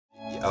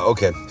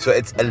Okay, so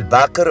it's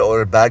Al-Baqir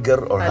or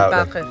Bagir or how?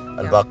 Al-Baqir.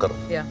 Al-Baqir.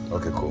 Yeah.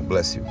 Okay, cool.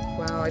 Bless you.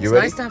 Wow, it's You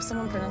ready? nice to have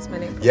someone pronounce my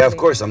name properly. Yeah, of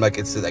course. I'm like,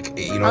 it's like,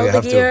 you know, you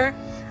have to. Al-Bagir.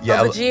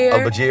 Yeah, Al-Bagir.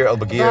 Al-Bagir,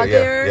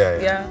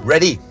 Al-Bagir. Yeah.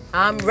 Ready?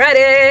 I'm ready.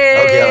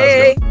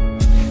 Okay, let's go.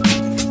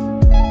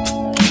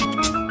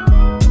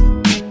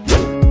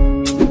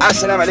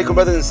 Assalamu alaikum,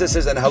 brothers and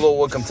sisters, and hello,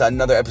 welcome to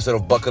another episode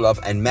of Buckle Up.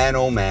 And man,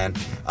 oh man,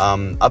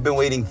 I've been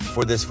waiting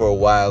for this for a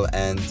while,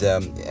 and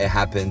it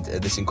happened.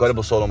 This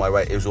incredible soul on my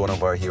right is one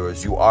of our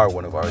heroes. You are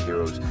one of our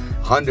heroes,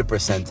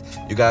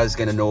 100%. You guys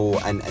gonna know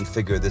and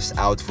figure this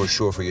out for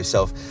sure for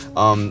yourself.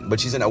 But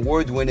she's an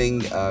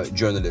award-winning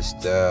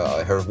journalist.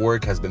 Her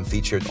work has been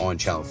featured on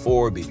Channel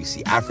 4,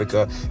 BBC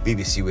Africa,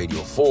 BBC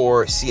Radio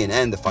 4,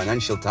 CNN, The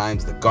Financial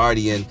Times, The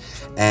Guardian,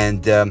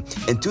 and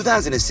in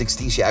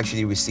 2016, she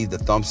actually received the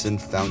Thomson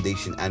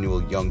Foundation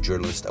Annual Young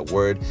Journalist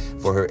Award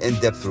for her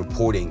in-depth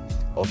reporting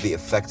of the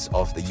effects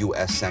of the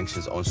US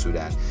sanctions on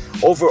Sudan.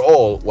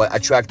 Overall, what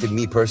attracted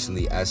me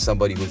personally as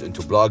somebody who's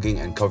into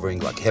blogging and covering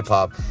like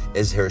hip-hop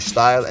is her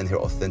style and her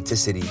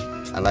authenticity.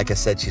 And like I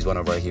said, she's one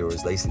of our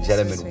heroes. Ladies and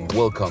gentlemen,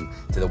 welcome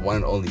to the one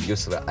and only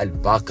Yusra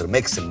Al-Baqir.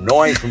 Make some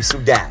noise from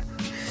Sudan.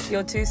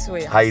 You're too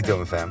sweet. How you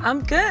doing, fam?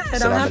 I'm good.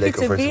 Salam I'm happy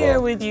alaikum, to be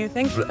here with you.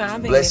 Thank you for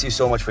having me. Bless you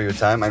so much for your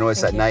time. I know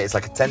it's Thank at you. night. It's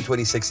like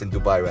 10:26 in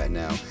Dubai right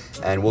now.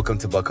 And welcome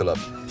to Buckle Up.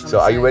 So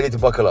are you ready to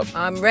buckle up?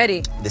 I'm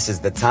ready. This is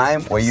the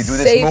time where you do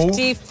this move.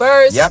 Safety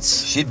first. Yep.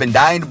 She'd been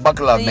dying to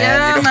buckle up, man.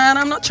 Yeah, You know? man.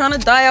 I'm not trying to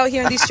die out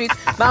here in these streets,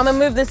 but I'm gonna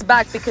move this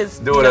back because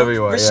Do whatever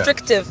you want, yeah.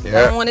 restrictive.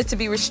 Yeah. I don't want it to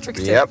be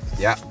restrictive. Yep.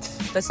 Yeah.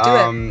 Let's do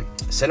it.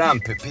 Salam,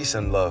 peace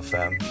and love,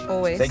 fam.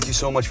 Always. Thank you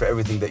so much for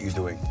everything that you're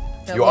doing.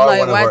 Yeah, You are wallahi,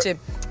 one of our. wajib.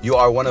 You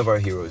are one of our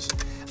heroes.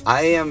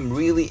 I am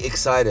really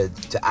excited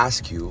to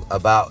ask you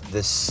about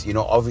this, you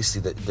know, obviously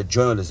the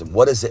journalism.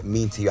 What does it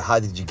mean to you? How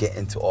did you get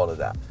into all of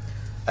that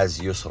as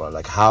Yusra?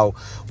 Like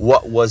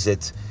what was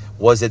it?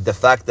 Was it the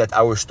fact that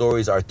our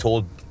stories are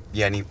told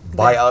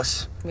by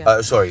us?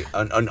 Yeah. Sorry,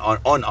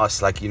 on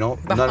us, like, you know?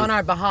 On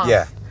our behalf.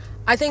 Yeah.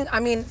 I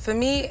mean, for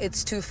me,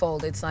 it's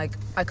twofold. It's like,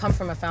 I come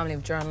from a family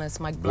of journalists.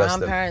 My Bless them.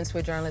 grandparents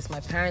were journalists,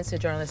 my parents are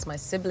journalists, my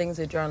siblings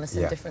are journalists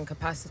in Yeah. different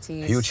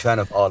capacities. Huge fan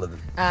of all of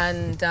them.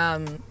 And,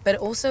 but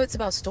also it's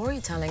about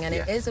storytelling, and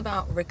it Yeah. is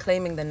about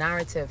reclaiming the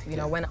narrative. You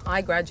know, when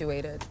I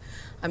graduated,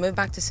 I moved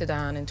back to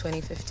Sudan in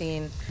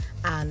 2015,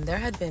 and there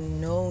had been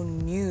no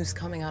news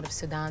coming out of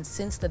Sudan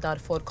since the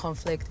Darfur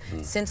conflict,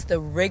 since the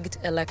rigged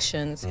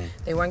elections.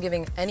 They weren't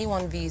giving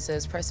anyone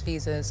visas, press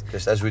visas.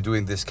 Just as we're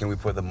doing this, can we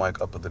put the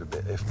mic up a little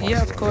bit, if possible?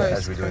 Yeah, of course.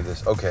 As we're doing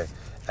this, okay.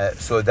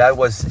 So that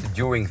was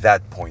during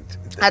that point.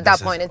 At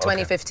that point in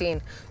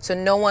 2015. So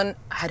no one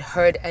had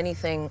heard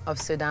anything of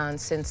Sudan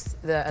since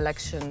the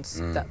elections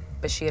that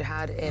Bashir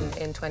had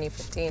in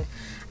 2015.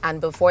 And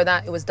before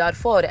that, it was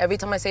Darfur. Every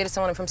time I say to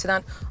someone from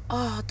Sudan,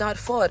 oh,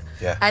 Darfur.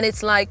 Yeah. And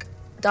it's like,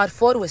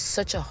 Darfur was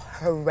such a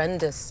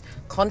horrendous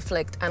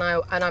conflict, and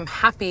I'm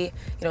happy,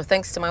 you know,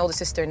 thanks to my older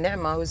sister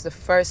Nirma, who's the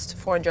first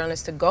foreign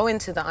journalist to go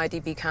into the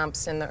IDP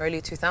camps in the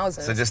early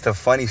 2000s. So just a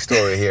funny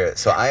story here.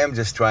 So I am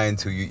just trying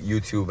to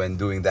YouTube and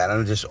doing that.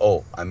 I'm just,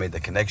 I made the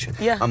connection.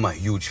 Yeah. I'm a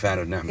huge fan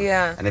of Nirma.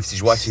 Yeah. And if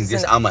she's watching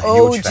this, an I'm a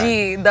huge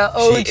fan. OG, the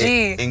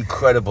OG.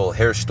 Incredible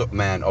hair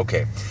man.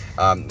 Okay.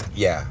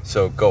 Yeah.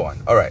 So go on.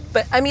 All right.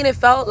 But I mean, it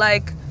felt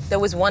like there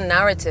was one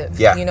narrative,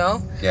 Yeah. you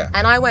know? Yeah.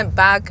 And I went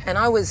back and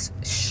I was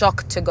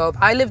shocked to go.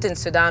 I lived in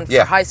Sudan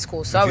for high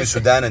school. So I Between was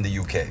Sudan and the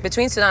UK.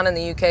 between Sudan and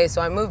the UK.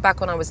 So I moved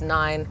back when I was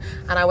 9,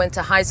 and I went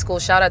to high school.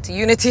 Shout out to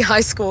Unity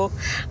High School.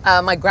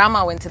 My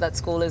grandma went to that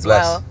school as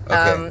Bless. well.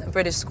 Okay.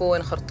 British school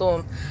in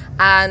Khartoum.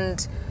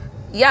 And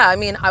yeah, I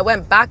mean, I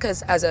went back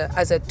as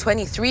a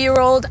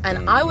 23-year-old,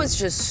 and I was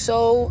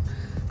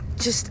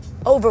just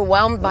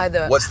overwhelmed by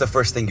the What's the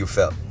first thing you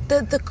felt?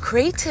 the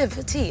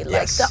creativity,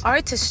 like Yes. the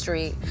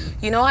artistry.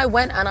 You know, I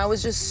went and I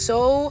was just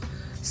so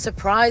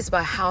surprised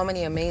by how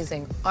many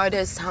amazing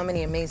artists, how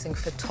many amazing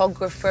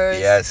photographers,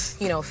 Yes.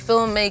 you know,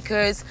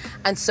 filmmakers.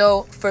 And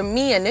so for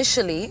me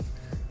initially,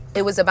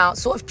 it was about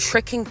sort of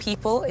tricking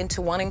people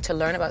into wanting to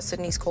learn about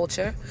Sudanese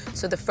culture.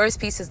 So the first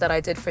pieces that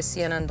I did for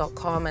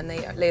CNN.com and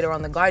they later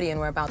on The Guardian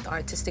were about the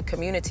artistic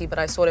community, but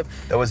I sort of...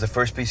 That was the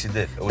first piece you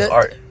did. It was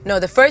art. No,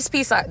 the first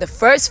piece, the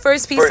first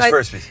piece.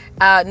 First piece.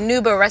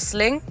 Nuba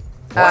Wrestling.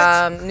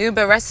 What?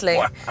 Nuba Wrestling.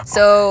 Wow.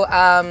 So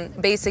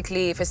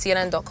basically for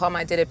CNN.com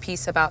I did a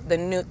piece about the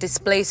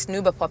displaced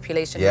Nuba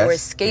population who were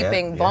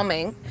escaping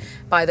bombing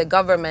by the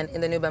government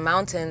in the Nuba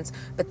Mountains,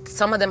 but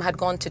some of them had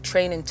gone to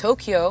train in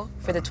Tokyo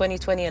for the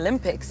 2020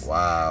 Olympics.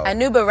 Wow. And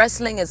Nuba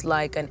Wrestling is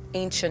like an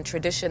ancient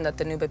tradition that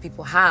the Nuba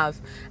people have,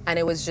 and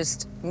it was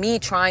just me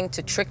trying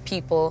to trick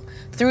people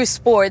through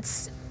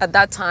sports at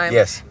that time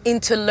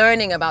into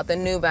learning about the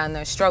Nuba and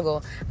their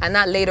struggle. And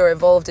that later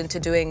evolved into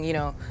doing, you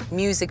know,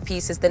 music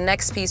pieces. The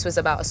next piece was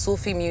about a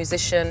Sufi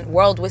musician,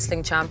 world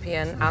whistling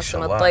champion,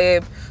 Asim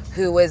Al-Tayyib,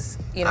 who was,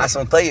 you know...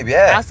 Asim Al-Tayyib,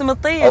 yeah. Asim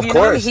Al-Tayyib, of you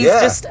course, know, he's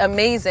just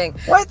amazing.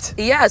 What?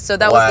 Yeah, so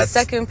that was the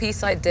second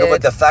piece I did. No,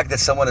 but the fact that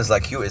someone is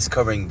like you is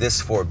covering this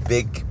for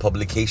big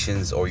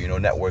publications or, you know,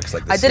 networks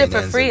like this. I did it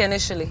for free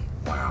initially.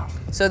 Wow.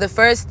 So the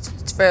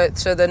first for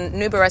the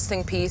Nuba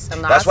resting peace.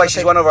 That's why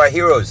she's one of our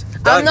heroes.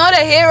 Done. I'm not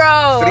a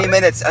hero. 3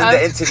 minutes in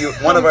the interview,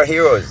 one of our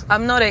heroes.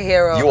 I'm not a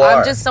hero. You are.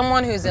 I'm just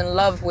someone who's in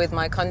love with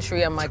my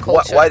country and my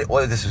culture.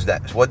 What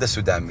does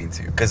Sudan mean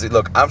to you? Because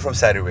look, I'm from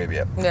Saudi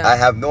Arabia. Yeah. I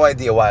have no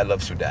idea why I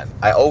love Sudan.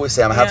 I always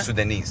say I'm half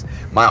Sudanese.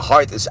 My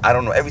heart is, I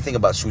don't know everything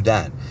about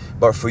Sudan.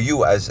 But for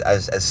you as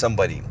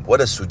somebody, what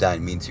does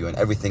Sudan mean to you and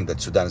everything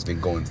that Sudan has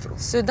been going through?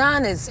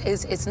 Sudan is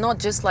it's not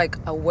just like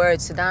a word.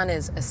 Sudan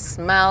is a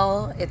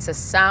smell, it's a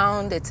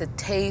sound, it's a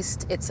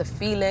taste, it's a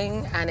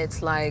feeling, and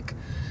it's like,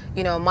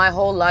 you know, my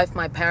whole life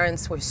my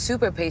parents were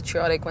super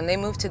patriotic. When they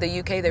moved to the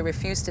UK, they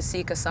refused to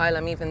seek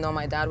asylum, even though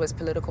my dad was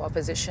political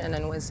opposition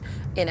and was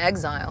in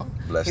exile.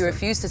 He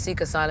refused to seek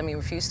asylum, he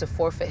refused to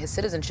forfeit his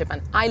citizenship,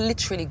 and I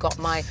literally got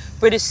my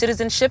British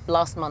citizenship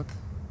last month.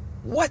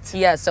 What?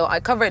 Yeah, so I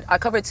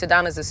covered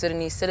Sudan as a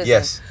Sudanese citizen.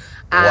 Yes.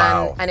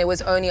 And it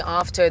was only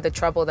after the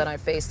trouble that I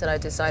faced that I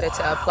decided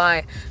to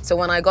apply. So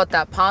when I got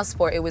that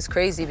passport, it was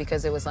crazy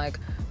because it was like,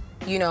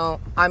 you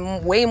know,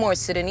 I'm way more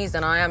Sudanese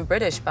than I am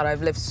British, but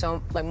I've lived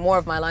more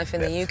of my life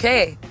in the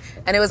UK.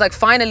 And it was like,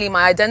 finally,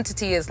 my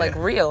identity is like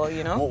real,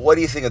 you know? Well, what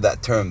do you think of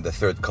that term, the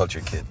third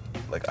culture kid?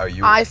 Like, are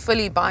you? I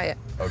fully buy it.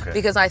 Okay.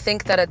 Because I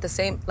think that at the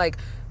same, like,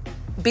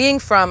 being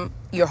from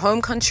your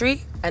home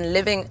country and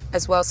living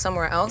as well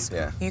somewhere else,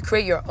 you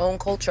create your own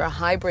culture, a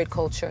hybrid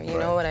culture, you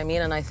know what I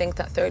mean? And I think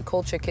that third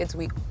culture kids,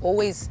 we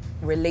always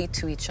relate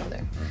to each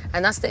other.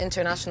 And that's the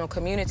international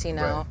community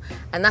now.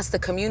 And that's the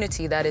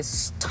community that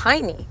is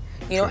tiny.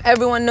 You know,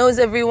 everyone knows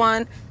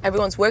everyone,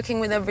 everyone's working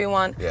with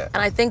everyone. Yeah.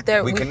 And I think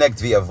that we connect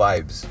via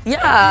vibes.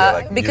 Yeah, via,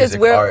 like, because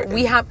music,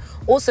 we have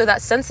also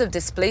that sense of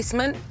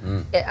displacement.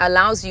 It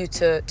allows you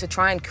to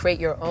try and create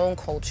your own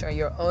culture,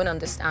 your own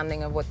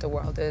understanding of what the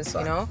world is,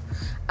 you know?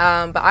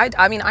 But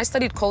I mean, I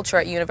studied culture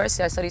at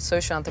university. I studied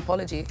social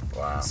anthropology.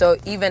 Wow. So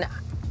even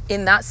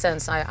in that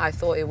sense, I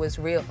thought it was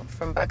real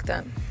from back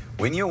then.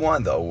 When you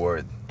won the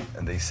award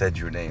and they said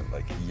your name,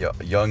 like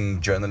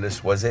young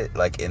journalist, was it?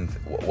 Like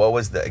what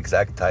was the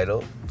exact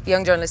title?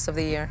 Young Journalist of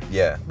the Year.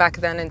 Yeah. Back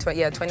then in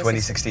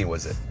 2016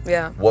 was it?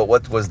 Yeah.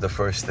 What was the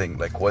first thing?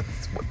 Like what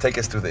take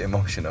us through the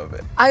emotion of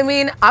it. I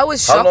mean, I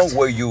was shocked. How long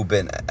were you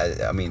been,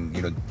 I mean,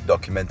 you know,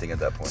 documenting at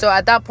that point? So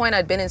at that point,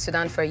 I'd been in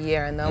Sudan for a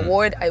year, and the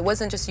award, it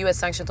wasn't just US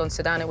sanctioned on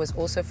Sudan, it was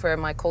also for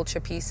my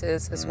culture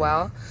pieces as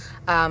well.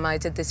 I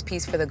did this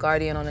piece for The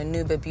Guardian on a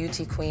Nuba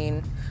beauty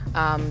queen,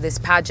 this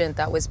pageant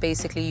that was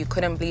basically you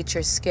couldn't bleach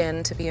your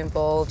skin to be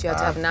involved, you had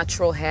to have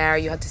natural hair,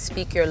 you had to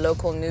speak your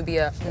local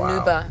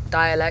Nuba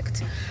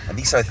dialect. And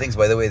these are things,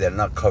 by the way, that are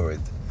not covered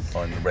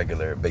on a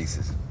regular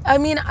basis. I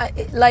mean,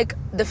 like,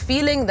 the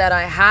feeling that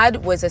I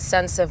had was a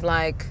sense of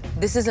like,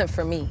 this isn't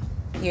for me,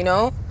 you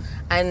know?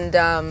 And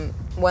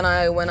when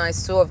I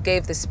sort of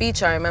gave the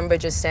speech, I remember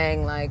just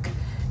saying like,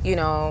 you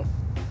know,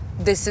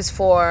 this is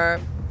for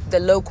the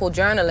local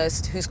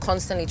journalist who's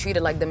constantly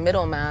treated like the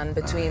middleman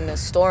between the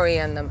story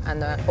and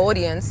the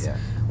audience. Yeah.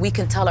 We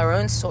can tell our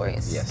own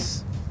stories.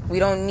 Yes. We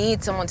don't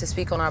need someone to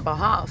speak on our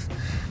behalf.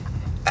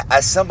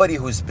 As somebody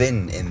who's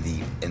been in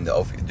the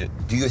office,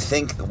 do you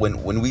think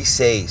when we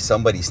say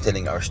somebody's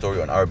telling our story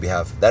on our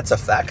behalf, that's a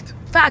fact?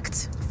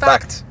 Fact.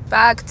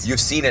 You've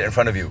seen it in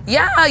front of you.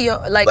 Yeah,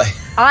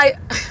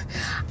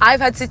 I've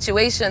had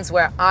situations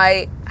where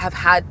I have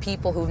had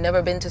people who've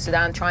never been to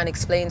Sudan try and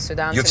explain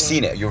Sudan to me. You've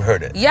seen it, you've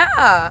heard it.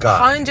 Yeah,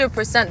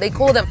 100%. They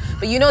call them,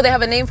 but you know they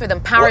have a name for them,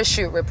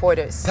 parachute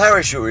reporters.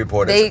 Parachute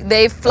reporters.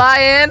 They fly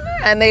in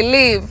and they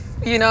leave,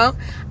 you know?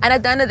 And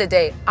at the end of the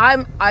day,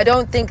 I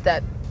don't think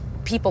that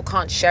people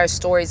can't share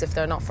stories if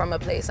they're not from a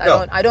place.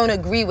 I don't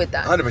agree with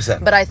that.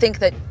 100%. But I think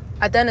that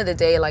at the end of the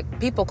day, like,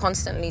 people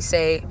constantly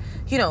say,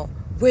 you know,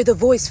 we're the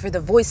voice for the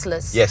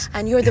voiceless. Yes.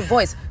 And you're the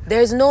voice.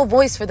 There's no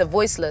voice for the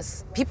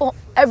voiceless.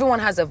 Everyone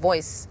has a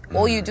voice.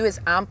 All you do is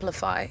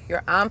amplify.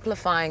 You're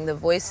amplifying the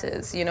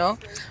voices, you know?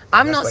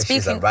 I'm not speaking.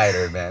 She's a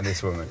writer, man,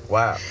 this woman.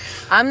 Wow.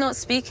 I'm not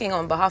speaking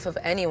on behalf of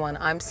anyone.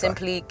 I'm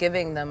simply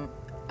giving them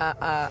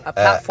a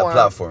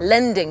platform,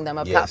 lending them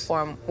a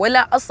platform.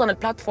 Well, the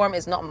platform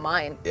is not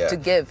mine to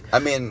give. I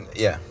mean,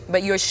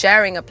 But you're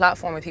sharing a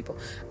platform with people.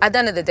 At the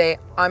end of the day,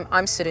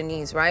 I'm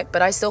Sudanese, right?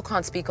 But I still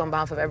can't speak on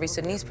behalf of every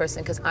Sudanese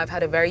person because I've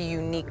had a very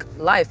unique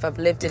life. I've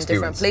lived in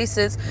different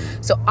places.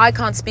 So I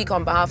can't speak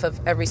on behalf of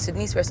every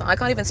Sudanese person. I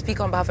can't even speak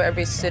on behalf of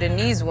every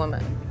Sudanese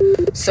woman.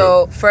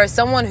 So for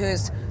someone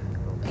who's,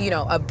 you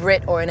know, a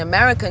Brit or an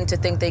American to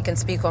think they can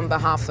speak on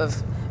behalf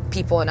of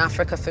people in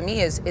Africa, for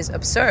me is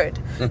absurd.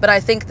 But I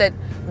think that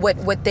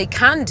what they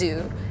can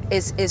do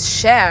is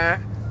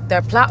share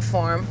their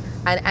platform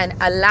and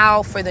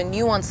allow for the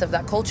nuance of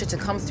that culture to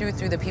come through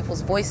the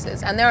people's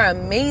voices. And there are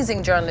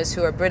amazing journalists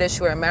who are British,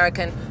 who are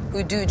American,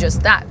 who do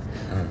just that.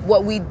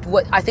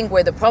 What I think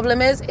where the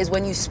problem is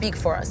when you speak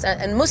for us.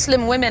 And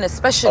Muslim women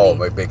especially. Oh,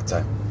 my big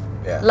time.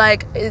 Yeah.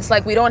 Like, it's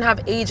like we don't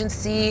have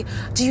agency.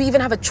 Do you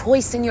even have a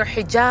choice in your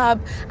hijab?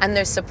 And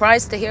they're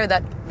surprised to hear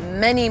that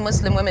many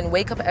Muslim women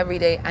wake up every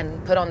day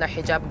and put on their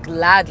hijab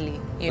gladly,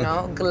 you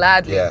know,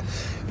 gladly. Yeah.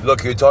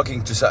 Look, you're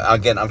talking to,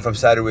 again, I'm from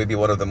Saudi Arabia,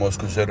 one of the most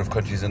conservative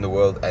countries in the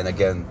world. And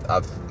again,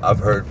 I've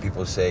heard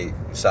people say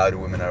Saudi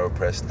women are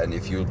oppressed. And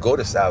if you go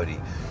to Saudi,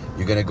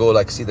 you're going to go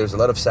like, see, there's a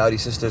lot of Saudi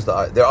sisters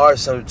there are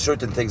some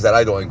certain things that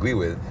I don't agree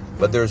with,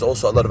 but there's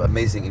also a lot of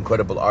amazing,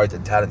 incredible art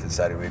and talent in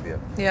Saudi Arabia.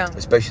 Yeah.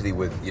 Especially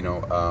with,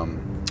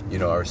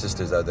 our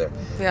sisters out there.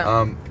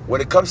 Yeah.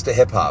 When it comes to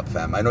hip hop,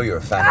 fam, I know you're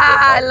a fan of hip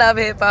hop. I love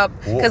hip hop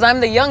because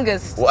I'm the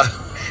youngest.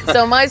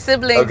 So my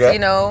siblings, Okay.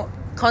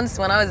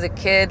 when I was a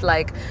kid,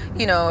 like,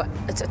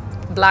 it's a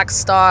Black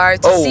Star,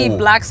 to see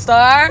Black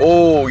Star.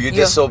 Oh, you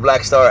just saw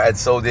Black Star at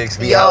Soul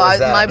DXB. How was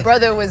that? My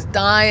brother was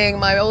dying,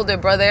 my older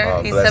brother.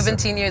 Oh, he's bless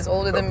 17 years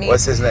older than me.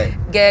 What's his name?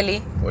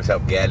 Gali. What's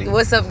up, Gali?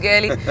 What's up,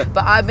 Gali?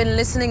 But I've been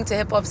listening to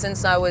hip hop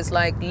since I was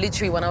like,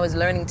 literally when I was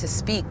learning to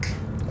speak.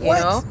 You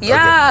know?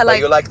 Yeah, okay. like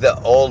you like the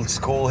old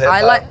school hip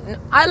hop?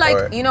 I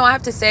like, I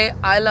have to say,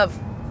 I love,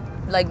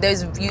 like,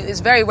 it's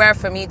very rare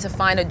for me to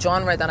find a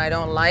genre that I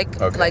don't like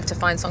to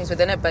find songs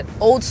within it, but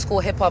old school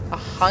hip hop,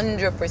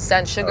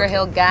 100%. Sugar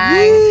Hill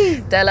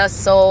Gang, De La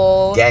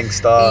Soul,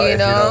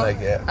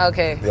 Gangstar,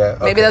 Okay. Yeah,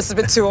 maybe that's a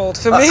bit too old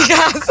for me,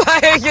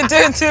 guys. You're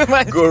doing too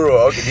much. Guru,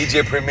 okay.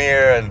 DJ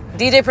Premier and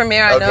DJ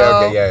Premier, I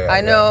know. Okay,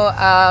 I know.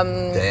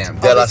 Damn.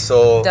 De La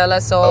Soul. De La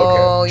Soul.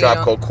 Okay.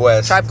 Tribe Called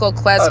Quest. Tribe Called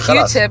Quest.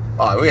 Q-Tip.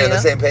 Oh, we're on the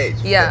same page.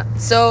 Yeah. Okay.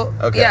 So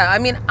I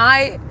mean,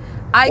 why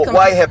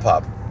hip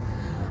hop?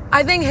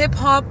 I think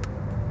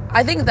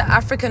the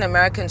African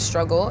American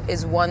struggle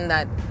is one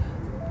that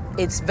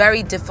it's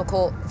very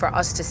difficult for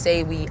us to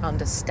say we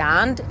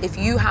understand. If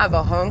you have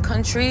a home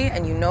country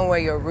and you know where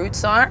your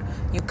roots are,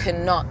 you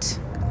cannot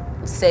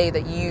say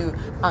that you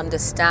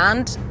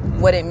understand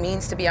what it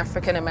means to be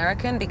African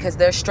American, because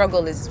their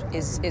struggle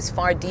is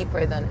far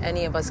deeper than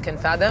any of us can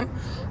fathom.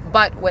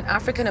 But what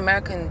African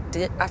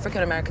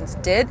Americans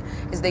did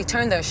is they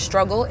turned their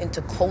struggle into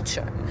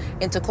culture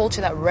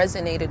that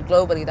resonated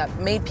globally, that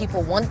made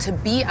people want to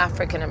be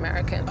African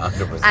American.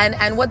 100%.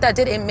 And what that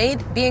did, it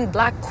made being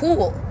black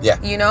cool.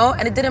 Yeah.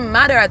 And it didn't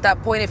matter at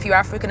that point if you're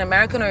African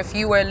American or if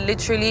you were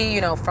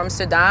literally, from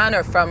Sudan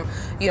or from,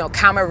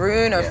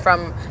 Cameroon or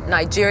from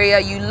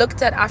Nigeria. You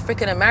looked at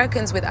African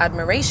Americans with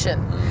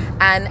admiration.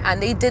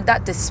 And they did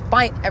that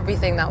despite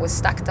everything that was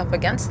stacked up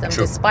against them,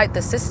 despite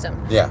the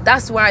system. Yeah.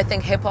 That's where I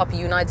think hip hop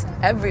unites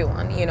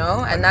everyone,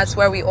 and that's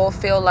where we all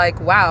feel like,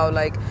 wow,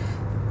 like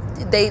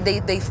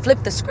they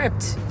flipped the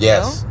script.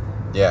 Yes.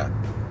 Yeah.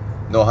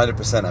 No,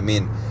 100%. I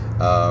mean,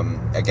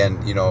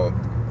 again,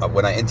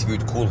 when I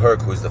interviewed Kool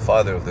Herc, who's the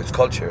father of this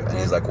culture, and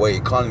he's like, where are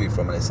you calling me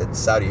from? And I said,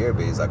 Saudi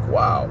Arabia. He's like,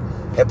 wow,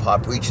 hip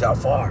hop reached out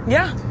far.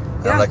 Yeah.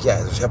 And I'm like,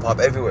 yeah, there's hip hop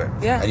everywhere.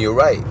 Yeah. And you're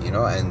right,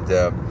 and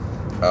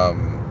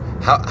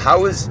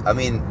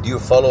do you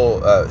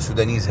follow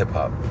Sudanese hip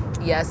hop?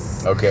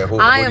 Yes. Okay, who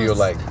do you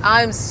like?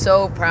 I'm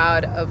so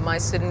proud of my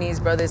Sudanese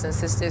brothers and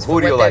sisters for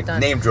Who do you what they've like?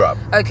 done. Name drop.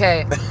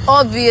 Okay,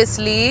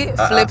 obviously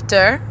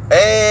Flipter.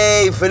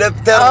 Hey,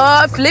 Flipter.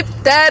 Oh,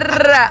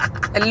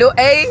 Flipter. Hello,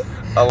 hey.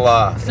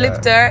 Allah.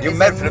 Flipter. You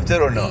met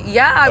Flipter or no?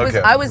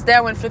 Yeah, I was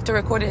there when Flipter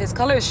recorded his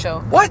Colors show.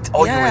 What?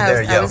 Oh, you were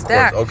there. Yeah, I was of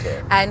there. course.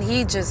 Okay. And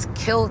he just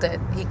killed it.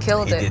 He did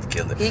kill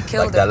it. He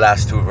killed it. The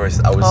last two verses,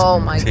 I was. Oh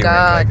my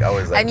God. I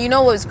was like, and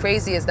what was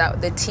crazy is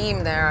that the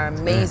team there are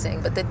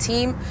amazing. But the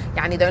team,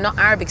 they're not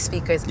Arabic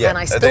speakers, and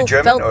I still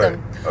felt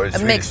them. Or a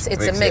mix.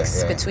 It's a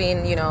mix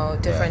between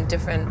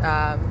different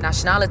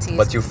nationalities.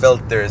 But you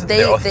felt they're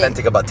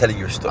authentic about telling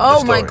your story.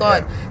 Oh my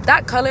God,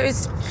 that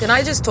Colors. Can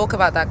I just talk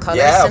about that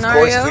Colors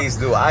scenario? Yeah, of course, please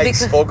do. I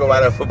spoke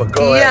about it, but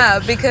go ahead. Yeah,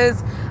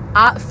 because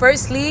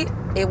firstly,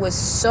 it was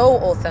so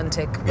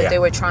authentic what they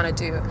were trying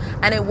to do,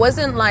 and it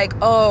wasn't like,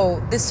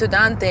 oh, this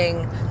Sudan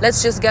thing,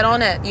 let's just get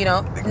on it,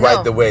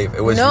 Ride the wave.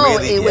 It was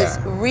was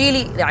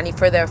really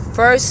for their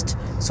first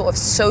sort of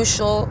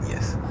social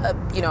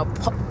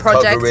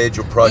project. Coverage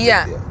or project.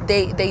 Yeah,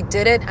 they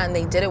did it, and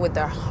they did it with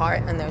their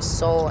heart and their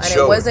soul, and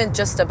it wasn't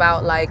just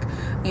about like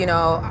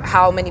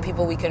how many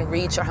people we can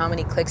reach or how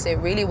many clicks. It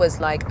really was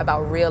like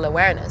about real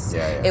awareness.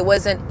 It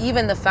wasn't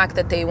even the fact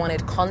that they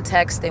wanted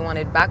context, they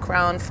wanted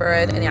background for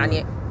it,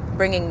 and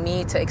bringing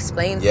me to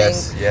explain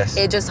things.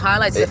 It just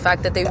highlights the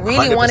fact that they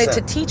really 100%. wanted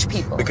to teach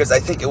people. Because I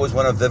think it was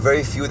one of the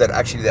very few that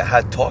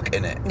had talk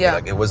in it. Yeah.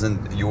 Like it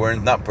wasn't, you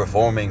weren't not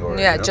performing or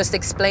just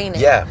explaining.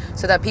 Yeah.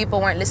 So that people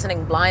weren't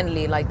listening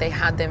blindly, like they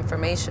had the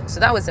information. So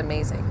that was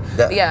amazing.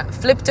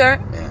 Flipter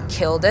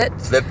killed it.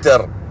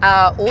 Flipter.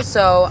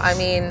 Also, I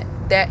mean,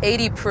 their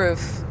 80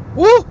 Proof.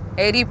 Woo!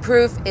 80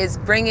 Proof is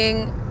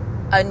bringing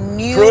a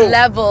new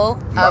level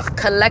of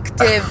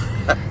collective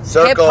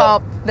hip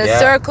hop. The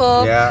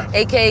Circle,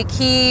 aka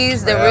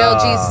Keys, the Real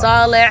G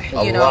Saleh,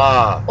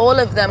 all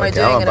of them are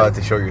doing it. I'm about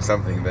to show you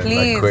something, man.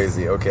 Please. Like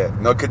crazy. Okay.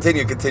 No,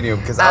 continue,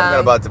 because I'm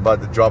about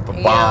to drop a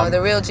bomb.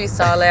 The Real G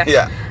Saleh.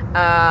 Yeah.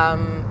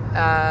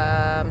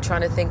 I'm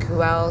trying to think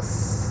who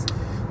else.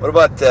 What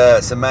about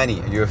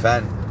Samani? Are you a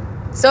fan?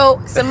 So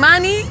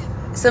Samani,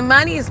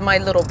 Samani is my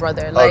little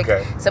brother. Like,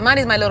 Samani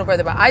is my little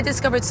brother. But I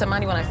discovered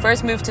Samani when I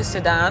first moved to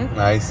Sudan.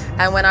 Nice.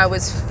 And when I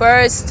was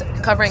first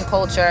covering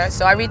culture,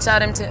 so I reached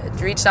out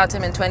to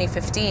him in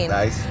 2015.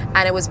 Nice.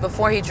 And it was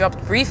before he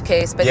dropped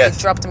Briefcase, but he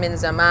dropped him in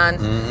Zaman.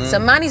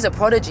 Samani's a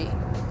prodigy.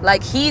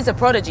 Like, he's a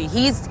prodigy.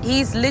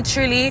 He's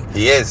literally.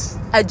 He is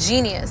a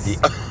genius.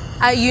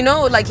 You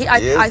know, like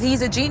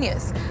he's a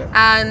genius.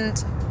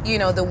 And you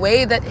know, the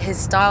way that his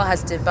style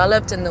has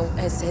developed and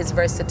his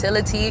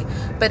versatility.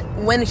 But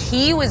when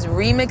he was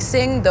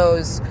remixing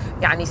those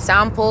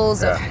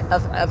samples of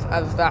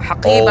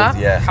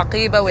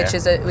Haqiba, which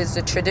was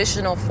a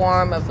traditional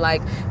form of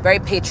like very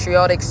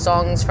patriotic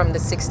songs from the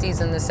 60s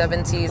and the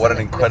 70s. What an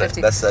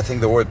incredible, that's I think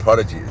the word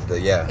prodigy.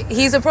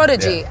 He's a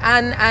prodigy.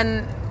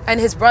 And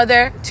his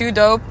brother, Too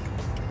Dope.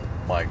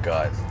 My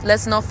God.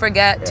 Let's not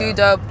forget Too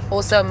Dope.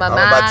 Also Maman.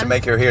 I'm about to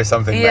make her hear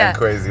something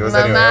crazy.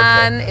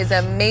 Maman is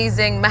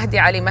amazing. Mahdi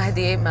Ali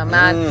Mahdi,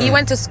 Maman. He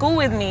went to school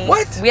with me.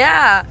 What?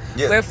 Yeah.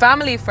 We're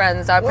family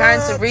friends. Our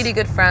parents are really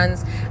good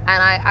friends.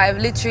 And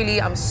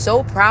I'm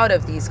so proud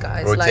of these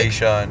guys.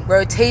 Rotation. Like,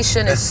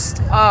 Rotation is,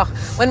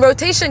 when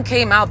Rotation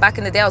came out back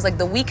in the day, I was like,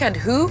 The Weeknd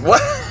who?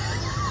 What?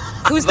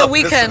 Who's The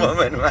Weeknd?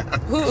 Woman, man.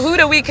 Who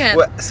The Weeknd?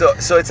 Well,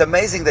 so it's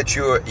amazing that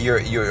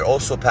you're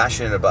also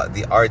passionate about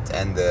the art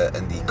and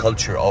the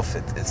culture of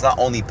it. It's not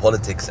only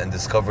politics and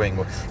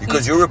discovering,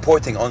 because your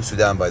reporting on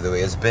Sudan, by the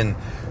way, has been,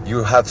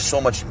 you have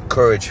so much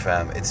courage,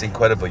 fam. It's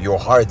incredible. Your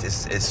heart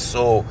is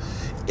so.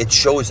 It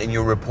shows in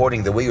your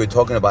reporting, the way you're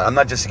talking about. I'm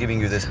not just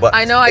giving you this, but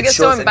I know I get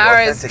so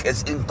embarrassed.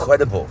 It's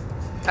incredible.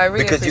 I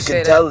really because you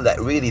can tell that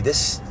really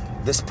this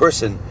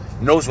person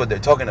knows what they're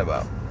talking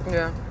about.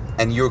 Yeah.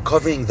 And you're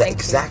covering the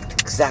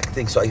exact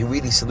thing, so I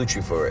really salute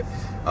you for it.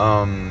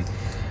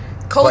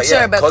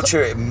 Culture, but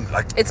culture,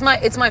 like it's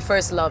my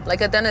first love.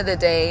 Like at the end of the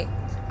day,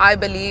 I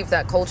believe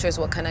that culture is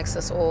what connects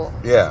us all.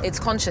 Yeah. It's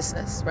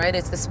consciousness, right?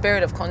 It's the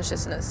spirit of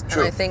consciousness.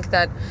 True. And I think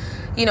that,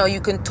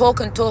 you can talk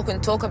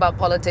about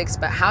politics,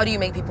 but how do you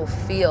make people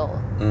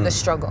feel the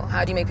struggle?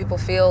 How do you make people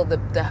feel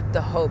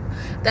the hope?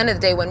 At the end of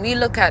the day, when we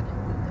look at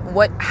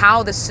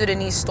how the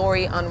Sudanese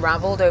story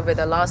unraveled over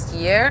the last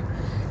year,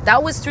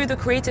 that was through the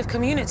creative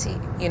community,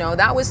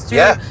 that was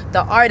through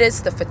the artists,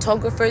 the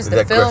photographers,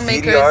 the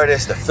filmmakers. Graffiti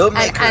artists, the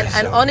filmmakers.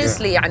 And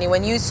honestly,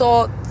 when you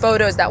saw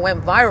photos that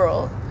went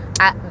viral,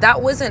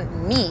 that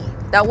wasn't me.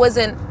 That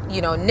wasn't,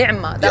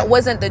 Ni'ma. That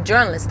wasn't the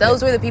journalists.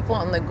 Those were the people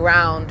on the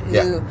ground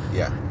who,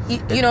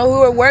 who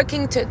were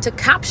working to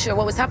capture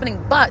what was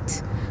happening.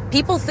 But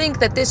people think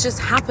that this just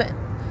happened.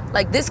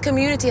 Like, this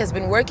community has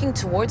been working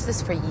towards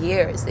this for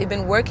years. They've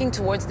been working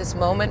towards this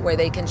moment where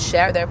they can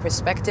share their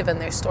perspective and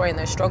their story and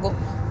their struggle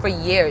for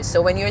years.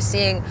 So when you're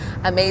seeing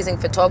amazing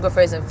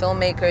photographers and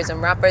filmmakers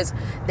and rappers,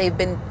 they've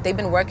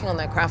been working on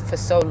their craft for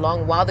so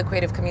long while the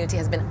creative community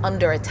has been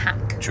under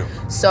attack. True.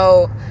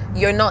 So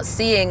you're not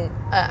seeing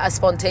a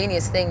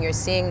spontaneous thing. You're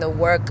seeing the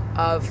work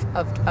of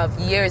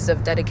years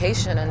of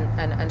dedication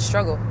and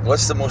struggle.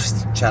 What's the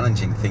most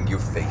challenging thing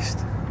you've faced?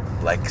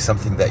 Like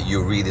something that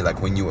you really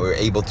like when you were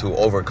able to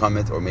overcome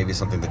it, or maybe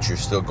something that you're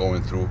still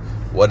going through.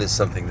 What is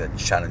something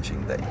that's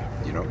challenging that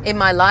in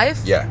my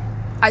life? Yeah,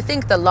 I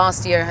think the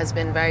last year has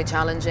been very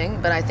challenging,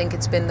 but I think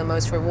it's been the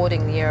most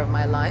rewarding year of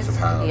my life.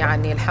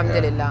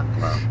 Alhamdulillah. Yeah.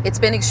 Wow. It's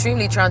been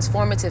extremely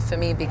transformative for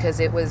me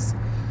because it was,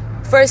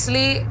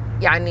 firstly,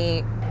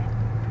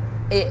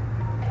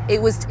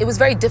 it was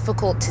very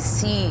difficult to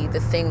see the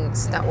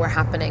things that were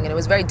happening, and it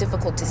was very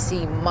difficult to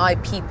see my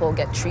people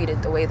get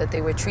treated the way that they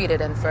were treated,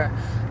 and for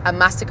a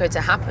massacre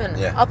to happen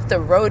up the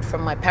road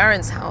from my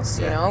parents' house,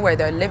 where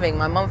they're living.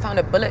 My mom found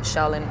a bullet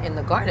shell in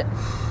the garden.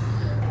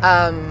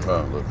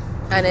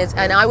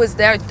 And I was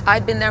there.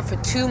 I'd been there for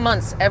 2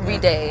 months every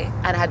day,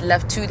 and had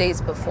left 2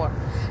 days before.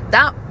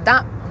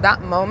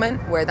 That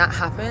moment where that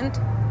happened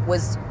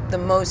was the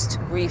most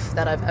grief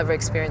that I've ever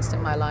experienced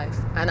in my life.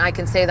 And I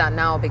can say that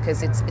now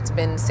because it's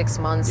been 6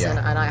 months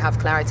and I have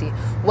clarity.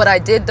 What I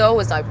did though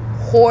was I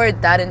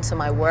poured that into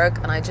my work,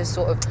 and I just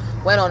sort of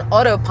went on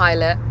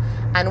autopilot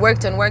and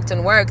worked and worked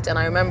and worked. And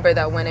I remember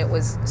that when it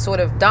was sort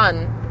of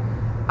done,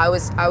 I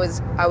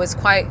was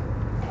quite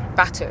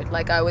battered.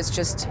 Like I was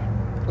just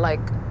I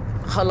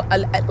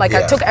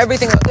took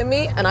everything within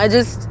me, and I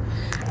just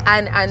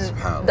and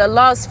the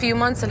last few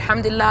months,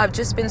 alhamdulillah, I've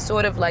just been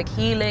sort of like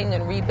healing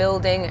and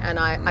rebuilding, and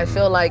I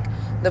feel like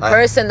the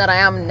person that I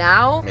am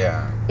now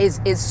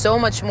is so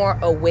much more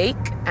awake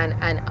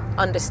and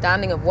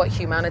understanding of what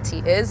humanity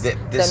is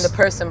than the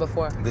person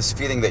before. This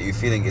feeling that you're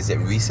feeling, is it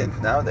recent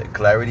now, that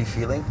clarity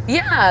feeling?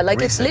 Yeah,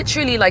 like recent. It's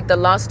literally like the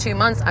last 2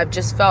 months I've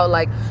just felt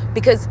like,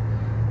 because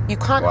you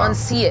can't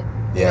unsee it.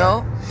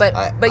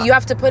 But you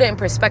have to put it in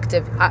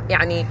perspective.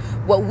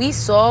 What we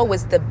saw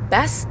was the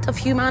best of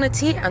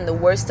humanity and the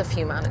worst of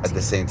humanity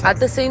at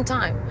the same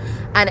time.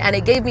 And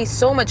it gave me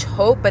so much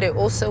hope, but it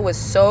also was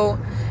so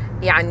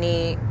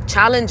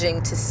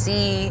challenging to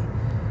see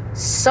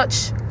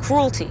such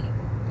cruelty.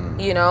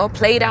 you know,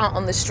 played out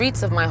on the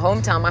streets of my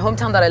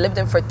hometown that I lived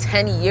in for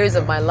 10 years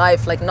of my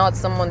life, like not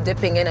someone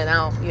dipping in and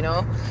out, you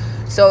know.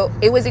 So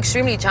it was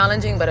extremely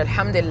challenging, but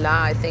alhamdulillah,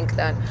 I think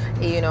that,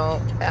 you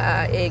know,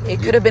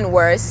 it could have been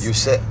worse. You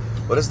said,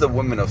 what does the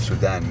women of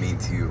Sudan mean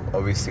to you?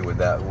 Obviously, with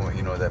that,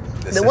 you know,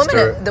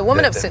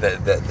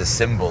 the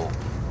symbol,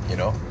 you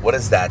know, what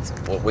is that?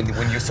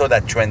 When you saw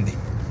that trendy,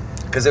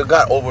 because it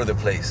got over the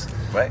place,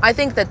 right? I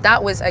think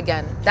that was,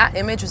 again, that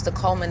image was the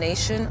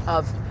culmination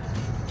of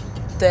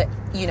the,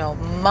 you know,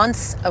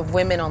 months of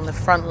women on the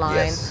front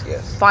line,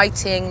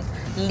 fighting,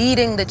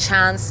 leading the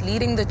chants,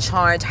 leading the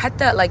charge.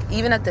 Hatta, like,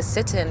 even at the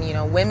sit-in, you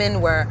know,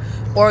 women were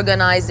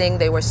organizing,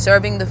 they were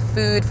serving the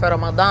food for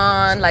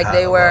Ramadan, like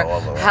they were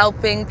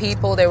helping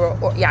people. They were,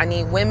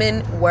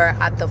 women were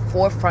at the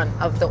forefront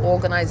of the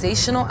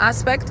organizational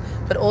aspect,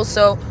 but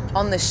also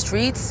on the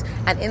streets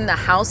and in the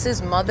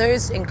houses,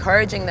 mothers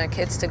encouraging their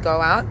kids to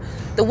go out.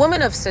 The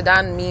woman of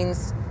Sudan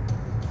means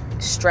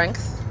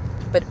strength,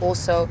 but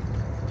also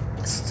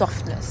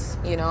softness,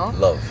 you know?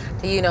 Love.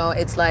 You know,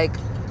 it's like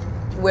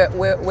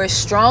we're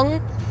strong,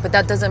 but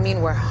that doesn't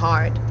mean we're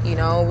hard, you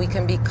know? We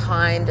can be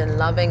kind and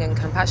loving and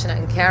compassionate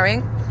and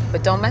caring,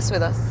 but don't mess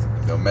with us.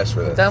 Don't mess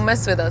with us. Don't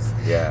mess with us.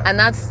 Yeah. And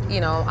that's,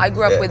 you know, I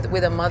grew up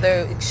with a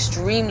mother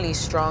extremely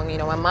strong. You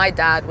know, when my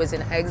dad was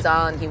in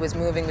exile and he was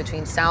moving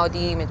between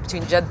Saudi,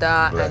 between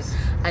Jeddah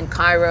and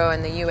Cairo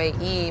and the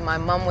UAE, my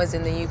mom was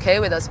in the UK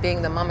with us,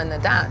 being the mom and the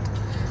dad.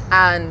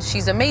 And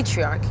she's a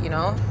matriarch, you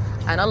know?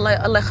 And Allah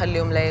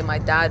khaliyum lay, my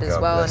dad as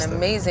well, an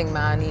amazing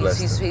man.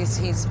 He's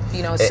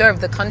you know, served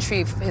the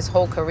country his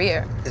whole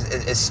career.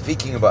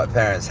 Speaking about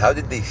parents, how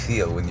did they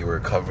feel when you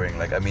were covering?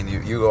 Like, I mean,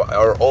 you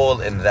are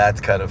all in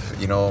that kind of,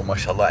 you know,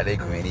 mashallah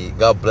alaykum,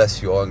 God bless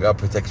you all and God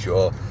protects you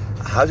all.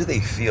 How do they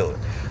feel?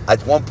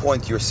 At one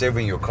point, you're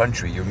serving your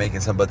country, you're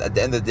making some, but at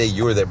the end of the day,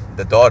 you're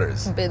the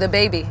daughters. The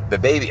baby. The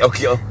baby,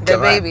 okay. The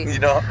baby. You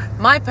know?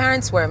 My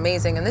parents were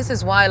amazing, and this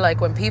is why,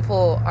 like, when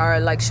people are,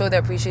 like, show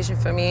their appreciation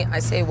for me, I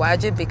say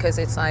wajib, because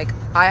it's like,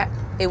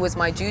 it was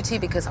my duty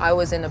because I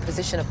was in a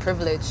position of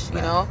privilege,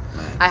 you know?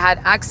 I had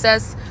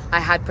access,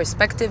 I had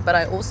perspective, but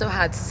I also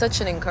had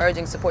such an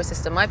encouraging support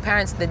system. My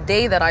parents, the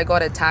day that I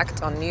got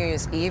attacked on New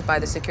Year's Eve by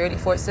the security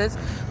forces,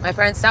 my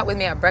parents sat with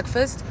me at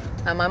breakfast.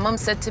 And my mom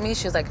said to me,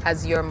 she was like,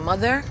 as your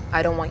mother,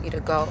 I don't want you to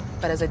go.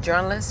 But as a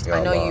journalist,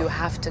 I know you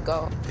have to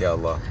go. Ya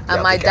Allah.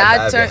 And my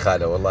dad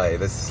turned... Wallahi,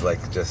 this is like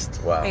just,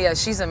 wow. Yeah,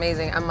 she's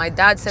amazing. And my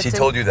dad said She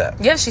told you that?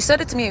 Yeah, she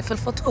said it to me fil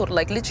futur,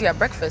 like literally at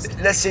breakfast.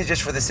 Let's say,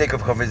 just for the sake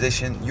of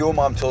conversation, your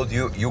mom told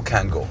you, you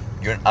can't go.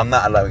 I'm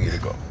not allowing you to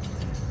go.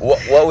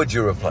 What would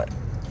you reply?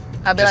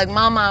 I'd be like,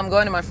 Mama, I'm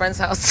going to my friend's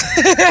house.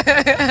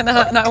 and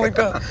I would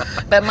go.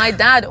 But my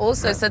dad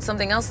also said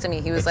something else to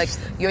me. He was like,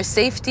 your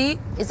safety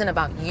isn't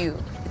about you.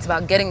 It's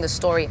about getting the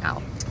story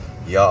out.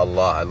 Ya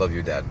Allah, I love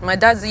your dad. My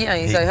dad's,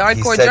 he's a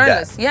hardcore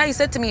journalist. Yeah, he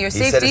said to me, your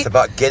safety. He said it's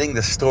about getting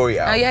the story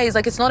out. Yeah, he's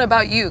like, it's not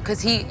about you.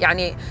 Because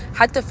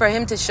had to, for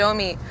him to show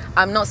me,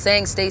 I'm not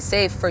saying stay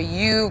safe for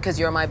you because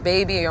you're my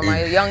baby, you're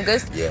my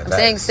youngest. I'm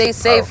saying stay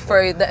safe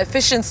for the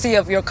efficiency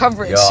of your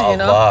coverage, you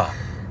know? Allah.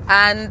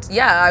 And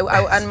yeah,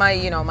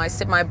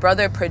 my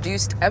brother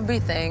produced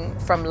everything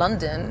from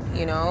London,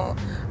 you know,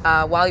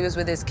 while he was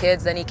with his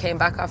kids. Then he came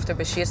back after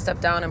Bashir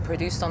stepped down and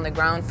produced on the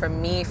ground for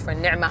me, for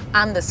Ni'ma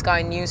and the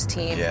Sky News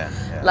team.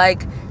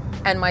 Like,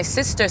 and my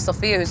sister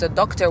Sophia, who's a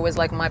doctor, was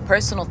like my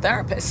personal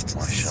therapist.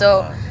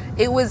 So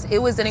it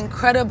was an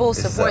incredible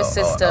support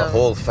system. A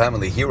whole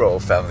family, hero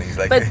of families.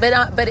 Like,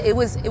 but it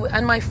was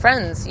and my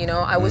friends, you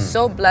know, I was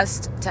so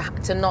blessed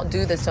to not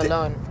do this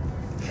alone.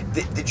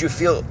 Did you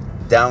feel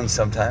down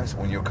sometimes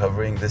when you're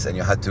covering this and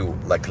you had to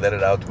like let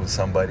it out with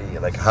somebody?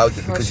 Like, how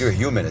because you're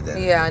human at the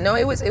end. Yeah, no,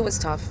 it was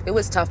tough. It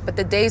was tough. But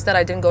the days that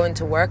I didn't go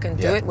into work and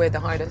do it were the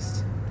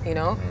hardest. You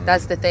know,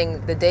 that's the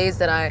thing. The days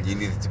that you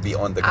needed to be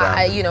on the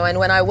ground. You know, and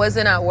when I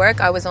wasn't at work,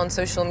 I was on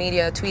social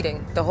media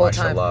tweeting the whole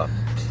time.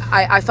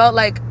 I felt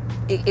like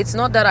it's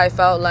not that I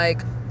felt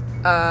like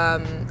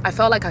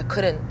I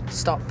couldn't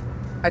stop.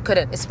 I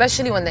couldn't,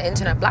 especially when the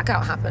internet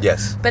blackout happened.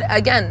 Yes. But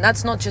again,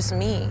 that's not just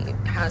me.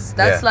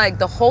 That's like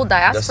the whole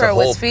diaspora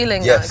was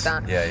feeling like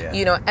that. Yeah.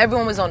 You know,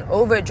 everyone was on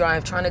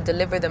overdrive trying to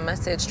deliver the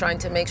message, trying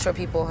to make sure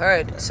people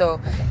heard.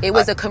 So it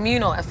was a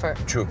communal effort.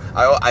 True.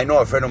 I know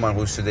a friend of mine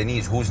who's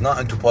Sudanese, who's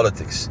not into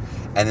politics.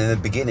 And in the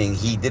beginning,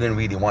 he didn't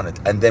really want it.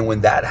 And then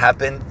when that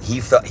happened, he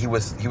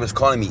was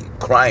calling me,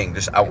 crying.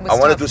 Just I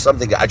want to do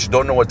something. I just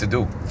don't know what to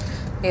do.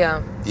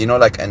 Yeah. You know,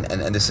 like, and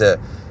it's a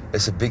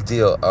big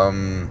deal.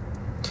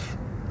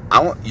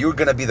 You're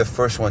gonna be the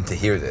first one to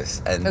hear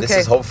this, and this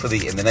is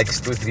hopefully in the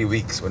next 2-3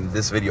 weeks when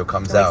this video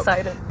comes out.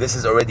 Excited. This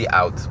is already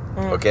out,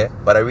 okay?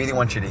 But I really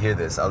want you to hear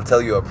this. I'll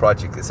tell you a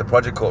project. It's a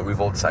project called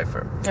Revolt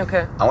Cypher.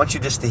 Okay. I want you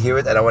just to hear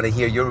it, and I want to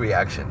hear your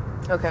reaction.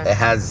 Okay. It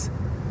has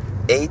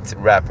 8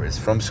 rappers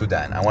from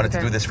Sudan. I wanted to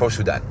do this for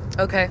Sudan.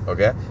 Okay.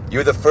 Okay.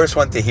 You're the first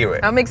one to hear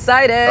it. I'm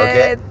excited.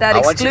 Okay. That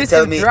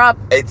exclusive drop.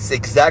 It's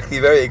exactly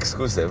very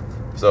exclusive.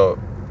 So.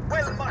 You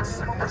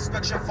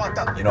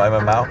know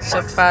Ayman Mao?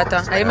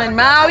 Shafata. Ayman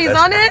Mao, he's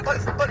on it?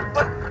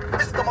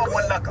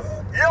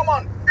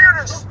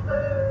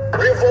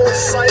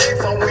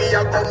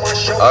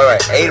 All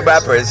right, 8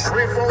 rappers.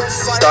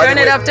 Turn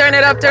it up, turn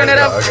it up, turn it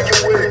up. Okay.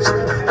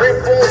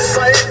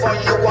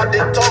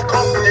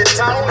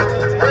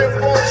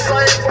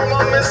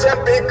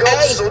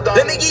 Hey,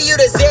 let me give you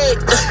the Z.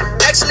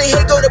 Actually,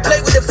 here go to play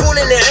with the fool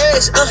in the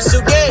ass.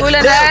 So gang,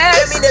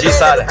 that mean the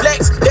land of the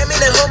blacks. That mean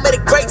the home of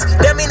the greats.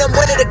 That mean I'm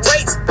one of the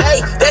greats.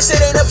 Hey, that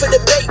shit ain't up for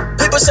debate.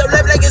 People show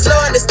love like it's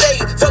law in the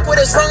state. Fuck what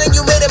is wrong and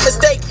you made a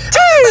mistake.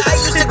 But I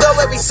used to go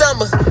every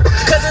summer.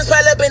 Cousins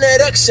pile up in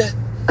that extra.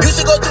 Used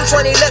to go through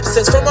 20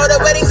 lepses from all the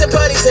weddings and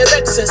parties and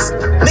Lexus.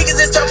 Niggas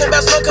is talking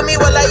about smoking me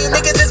while you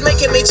niggas is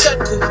making me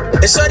chuckle.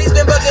 And shorty's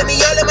been bugging me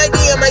all in my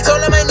DM. I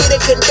told him I need a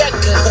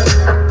conductor.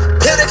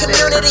 Heal the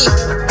community,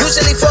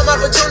 usually form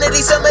opportunity.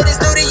 Some of this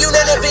new to you,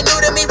 none of it new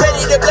to me.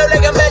 Ready to blow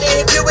like I'm better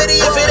in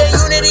purity. If it ain't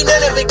unity,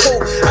 none of it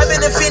cool. I've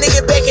been a fiend to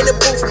get back in the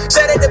booth.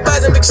 Shout out to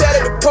Boz and Big, shout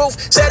out to Proof.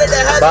 Shout out to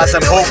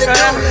Husband and doing the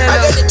do. I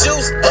got the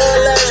juice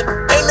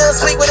online. Ain't nothing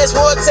sweet when it's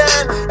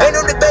wartime. Ain't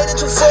no debating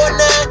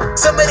 249.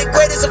 Some of the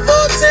greatest of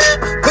all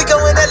time. We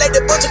going out like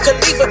the Burj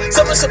Khalifa.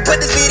 Someone should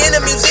put this beat in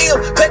a museum.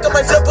 Pack on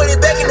my flow, put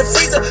it back in the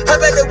freezer.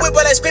 Hop out the whip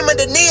while I scream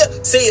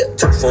underneath. See ya.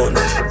 Too fun.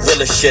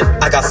 Real as shit.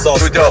 I got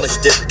sauce, relish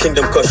dip.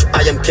 Kingdom Kush.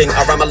 I am king.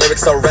 I rhyme my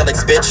lyrics are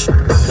relics, bitch.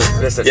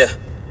 Listen. Yeah.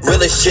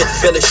 Real as shit,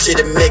 feel as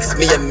shit, it makes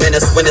me a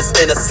menace. When it's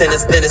in a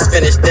sentence, then it's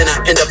finished. Then I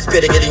end up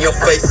spitting it in your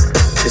face.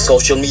 The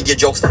social media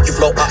jokes, you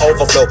flow, I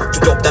overflow.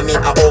 Too dope, that mean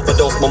I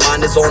overdose. My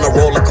mind is on a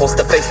roller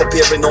coaster. Face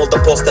appearing all the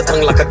poster.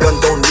 Tongue like a gun,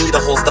 don't need a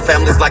holster.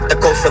 Family's like the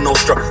Cosa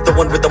Nostra. The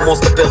one with the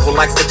monster bill who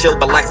likes to chill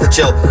but likes to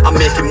chill. I'm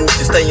making moves,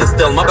 you staying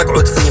still. ما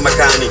بقعد في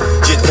مكاني.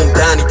 جيتكم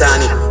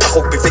تاني.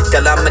 أخوك بفك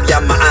كلام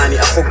مليان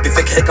معاني. أخوك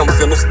بفك حكم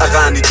في نص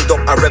أغاني.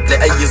 تدق الراب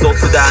لأي زول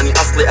سوداني.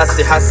 أصلي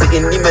أسي حاسي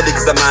إني ملك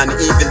زماني.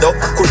 Even though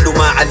كل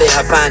ما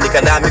عليها فاني.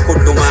 كلامي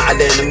كل ما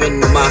علينا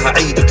منه ما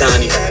هعيده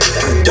تاني.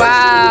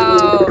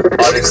 Wow.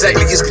 What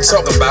exactly is we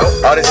talking about?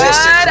 What?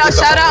 I'll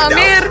shout out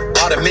Amir.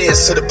 All the men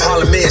to the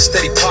parliament,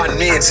 steady parting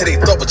men till they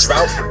throw a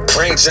drought.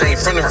 Brain Jane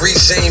from the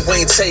regime,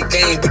 we ain't take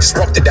game, we just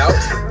walked it out.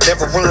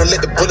 Never run,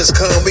 let the bullets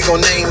come, we gon'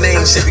 name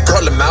names, shit, we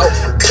call them out.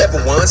 Clever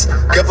ones,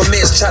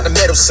 governments try to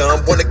meddle some.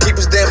 Wanna keep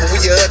us down, but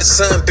we are the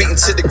sun. Beating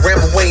to the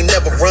ground, but we ain't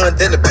never run.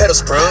 Then the pedal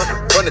sprung,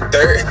 from the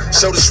dirt.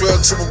 Shoulder shrug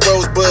to a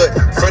rosebud.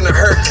 From the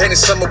hurricane and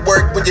summer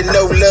work. When you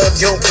know love,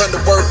 you don't come to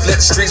work. Let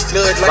the streets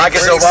flood like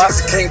rain.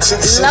 It came too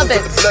soon, Love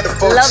it. but the blood of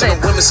folks and the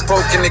women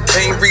spoke. And it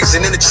came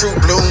reason in the true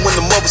bloom when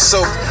the mother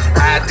soaked.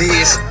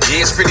 Ideas,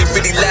 yeah, it's really,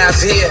 really live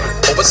here.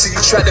 Oh, I see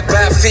you try to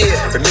buy fear.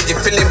 Familiar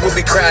feeling when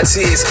we cry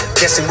tears.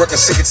 Guessing working,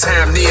 see your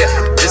time near.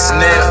 Listen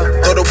now,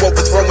 throw the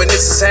overthrowing,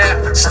 this is how.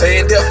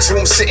 Stand up to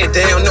them sitting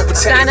down, no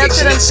Stand up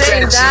to them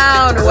sitting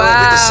down,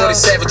 wow. Show the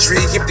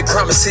savagery, give the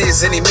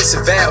promises and they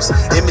missing vows.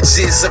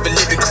 Images of a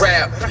living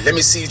crowd. Let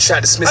me see you try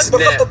to dismiss it now.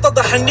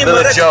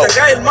 Little joke.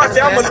 I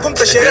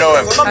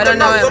don't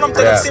know him.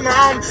 Yeah.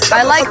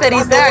 I like that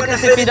he's there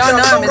because if you don't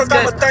know him, it's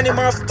good.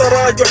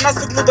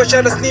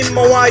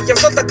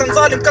 كان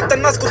ظالم كتر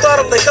الناس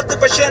كتار الله يقضي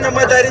بشينا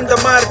ما دارين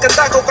دمار كان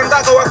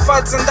داكا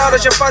وقفات سندارة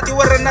شفاتي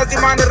ورا الناس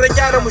معنا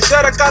الرجالة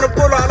مشترك كانوا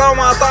بقولوا على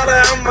ما طالع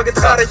يا عم قد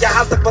خارج يا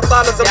حالتك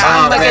بطالة زمان يا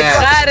عم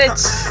قد خارج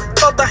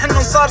توضح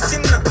انه صار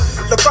سنة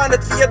لو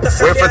كانت في يد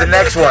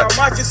خليها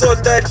ما في زول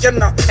داير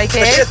جنة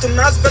مشيتوا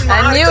الناس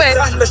بالمعارك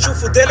سهلة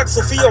شوفوا ديلك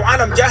صوفية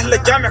وعالم جاهلة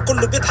الجامع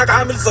كله بيضحك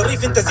عامل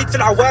ظريف انت زيد في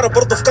العوارة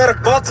برضو افكارك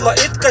باطلة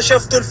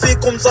اتكشفتوا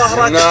فيكم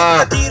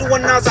ظاهرات كتير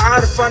والناس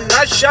عارفة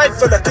الناس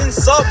شايفة لكن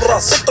صابرة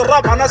صوت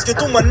الرابعة ناس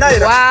قدوم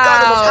النايرة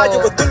كانوا في حاجة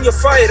والدنيا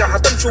فايرة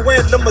هتمشوا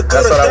وين لما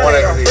تدور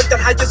الدايرة بدل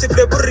حاجة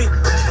سيب بري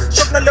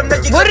شفنا لما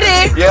نجي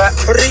بري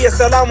حرية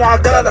سلام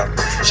وعدالة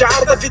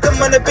شعار ده في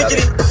دمنا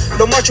بيجري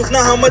لو ما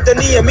شفناها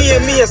مدنية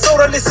 100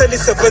 ثورة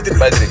لسه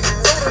بدري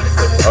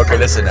Okay,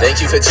 listen now.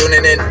 Thank you for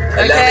tuning in.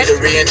 Allow me to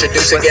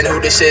reintroduce again who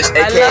this is. I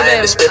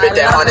am the spirit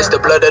that harness the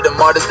blood of the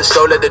martyrs, the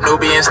soul of the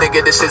Nubians.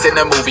 Nigga, this isn't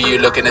a movie.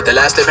 You're looking at the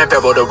last living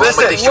pharaoh, the room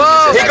with the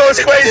humans. He goes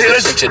crazy.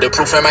 Listen to the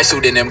proof in my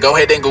pseudonym. Go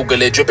ahead and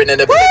Google it. Dripping in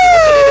the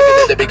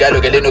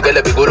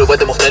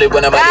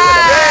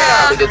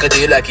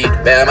كتير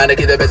اكيد بامانه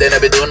كده بدينا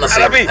بدون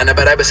نصيب انا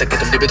براي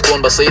بسكتهم دي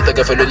بتكون بسيطه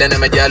قفلوا لنا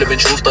مجال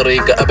وبنشوف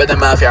طريقه ابدا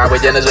ما في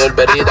عوج انا زول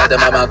بريد عدم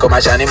معكم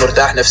عشاني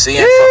مرتاح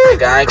نفسيا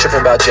fuck I ain't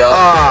tripping about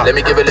y'all let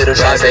me give a little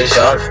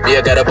translation me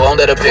I got a bone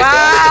that'll pick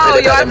up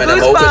with the I'm in a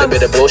mode with a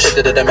bit of bullshit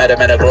that doesn't matter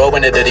man I grow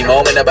in a dirty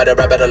moment about to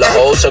rap out of the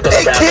whole circle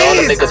around all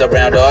the niggas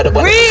around all the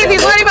breathe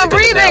he's not even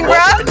breathing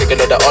bro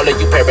particular all of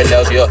you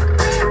parallels yeah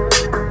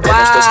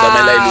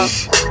wow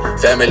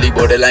family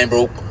borderline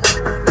broke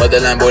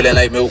motherline boiling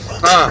like milk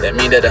that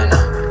mean that I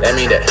know that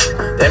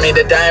mean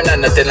that I am not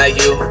nothing like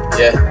you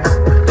yeah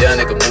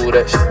nigga move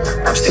that shit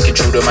I'm sticking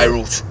true to my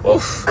roots whoa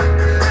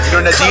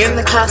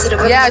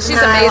yeah,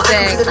 she's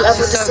amazing.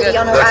 She's so good.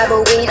 On arrival,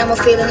 we ain't no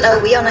feeling low.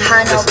 We on a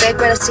high note. Big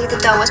brother see the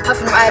dough is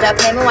puffing right up.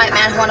 Name a white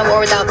man who wanna war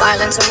without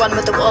violence. I run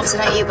with the wolves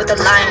and I eat with the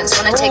lions.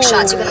 When I take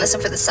shots, you can listen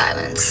for the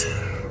silence.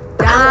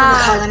 I wanna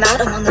call him out,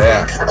 I'm on the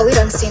brink. Oh, we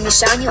don't see me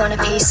shine, you want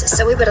a piece.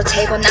 So we build a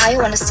table, now you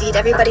want a seat.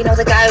 Everybody know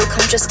the guy who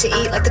come just to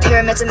eat. Like the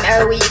pyramids in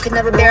Meroe, you could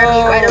never bury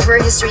me. Right over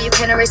history, you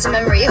can't erase a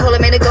memory. Hold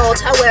it made of gold,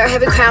 I wear a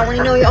heavy crown. When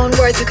you know your own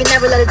worth, you can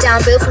never let it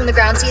down. Build from the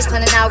ground, seeds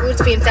planted out,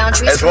 roots being found.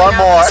 Trees one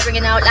more.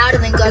 Ringing out louder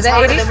than guns,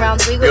 harder than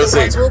rounds. We were the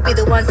ones, we'll be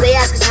the ones. They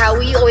ask us how,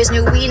 we always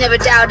knew, we never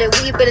doubted.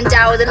 We've been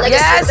endowed with a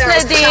legacy. Yes,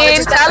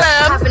 Nadine, tell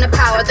them. Having the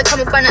power, they're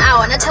coming for an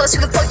hour. Now tell us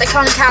who the fuck they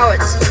calling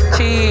cowards.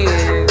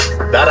 Cheers.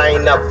 That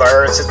ain't a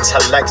verse, it's a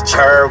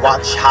lecture.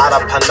 Watch how to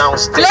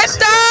pronounce this.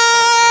 Flipter!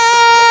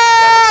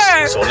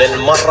 So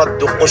للمرة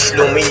تدقش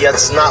له 100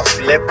 it's not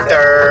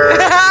flipter.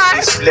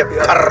 He's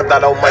flipter ده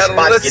لو مش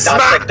بعد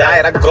جداتك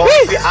دايرة جون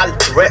في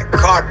قلب red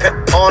carpet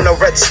on a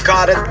red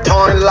scarlet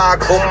tone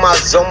لاكم مع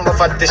الزوم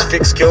بفتش في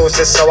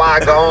excuses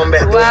سواء قوم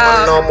بهدوء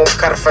النوم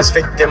ومكرفس في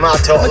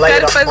اجتماعته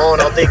قليلة هون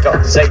أعطيك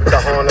زيت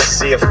هون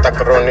السي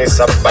افتكروني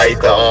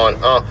سبيت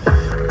هون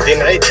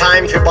دنعي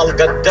تايم في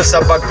بلقدسة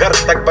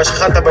بقرتك باش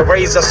خطب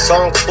بريز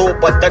السونق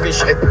طوبة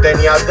دقش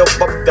الدنيا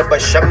دب ابدا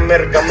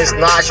بشمر قميص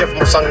ناشف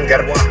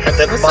مصنقر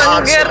حتت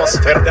بهات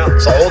مصفر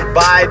صعود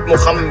بايد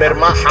مخمر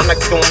ما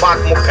حنكتم باك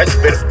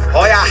مكجبر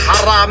هو يا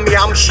حرام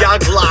يمشي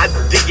اقلع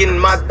الدقن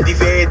مادي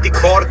في ايدي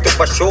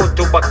كورت بشوت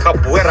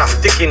وبكبوره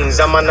تكن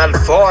زمن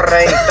الفور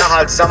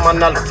انتهى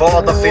زمن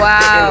الفوضى في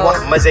الدقن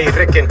وهمة زي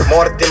ركن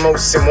مورتي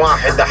موسم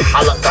واحد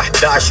حلقة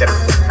 11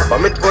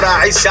 فمتكو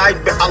راعي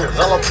سايد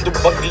بالغلط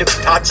وبقلب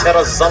تاتشر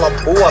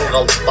الزلط هو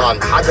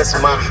الغلطان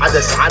حدث ما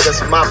حدث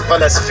عدس ما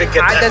فلس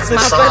فكر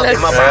اقتصادي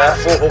ما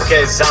بعرفوه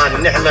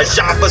كيزان نحن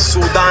شعب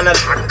السودان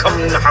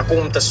الحكمنا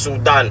حكومة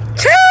السودان.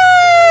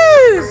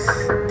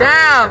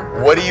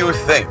 Damn. What do you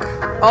think?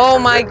 Oh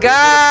my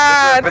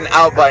God. It's been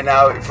out by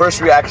now.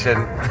 First reaction.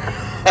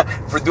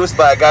 Produced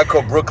by a guy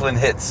called Brooklyn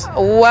Hits.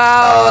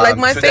 Wow, like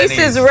my Sudanese. face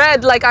is red.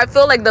 Like I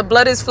feel like the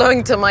blood is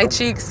flowing to my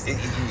cheeks.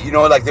 You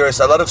know, like there's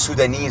a lot of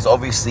Sudanese,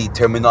 obviously,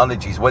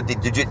 terminologies. What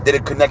did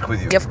it connect with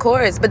you? Of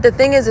course, but the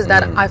thing is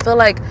that I feel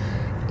like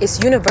it's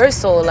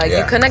universal. Like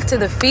you connect to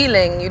the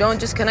feeling. You don't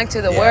just connect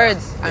to the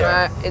words.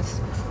 And it's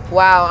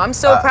wow. I'm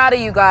so proud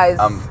of you guys.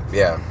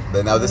 Yeah.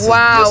 Now this is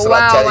just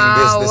about telling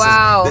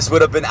you this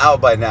would have been out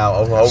by now.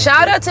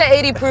 Shout out to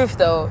 80 Proof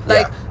though.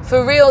 Like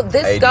for real,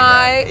 this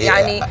guy,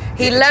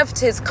 he left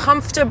his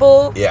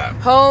comfortable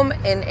home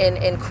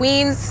in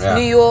Queens,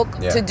 New York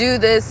to do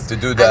this,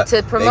 and to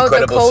promote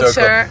the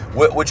culture.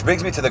 Which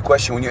brings me to the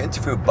question: when you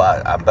interview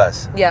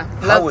Bass,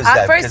 how was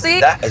that? Firstly,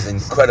 that is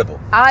incredible.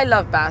 I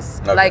love Bass.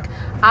 Like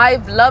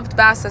I've loved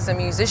Bass as a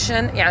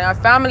musician. Our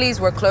families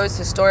were close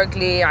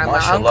historically.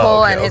 My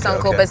uncle and his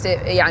uncle, but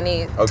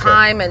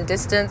time and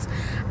distance.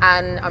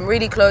 And I'm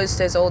really close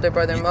to his older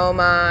brother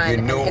Moma and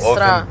You knew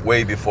Isra. of him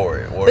way before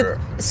it, or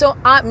so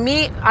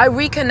I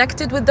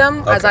reconnected with them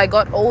as I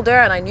got older,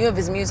 and I knew of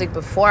his music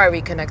before I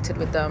reconnected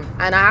with them.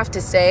 And I have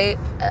to say,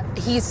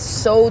 he's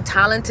so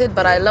talented,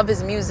 but I love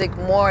his music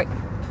more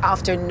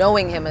after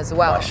knowing him as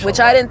well, which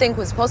I didn't think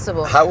was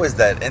possible. How was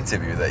that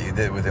interview that you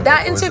did with him?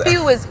 That interview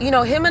was,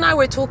 him and I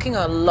were talking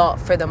a lot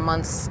for the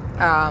months.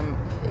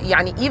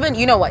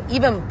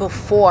 Even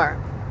before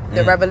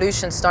the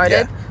revolution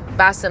started.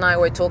 Bass and I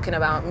were talking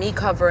about me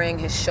covering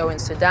his show in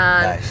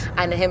Sudan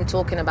and him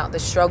talking about the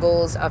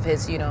struggles of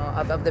his,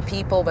 of the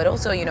people, but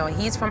also,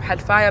 he's from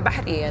Halfaya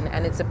Bahri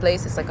and it's a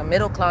place, it's like a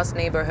middle-class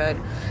neighborhood,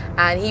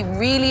 and he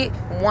really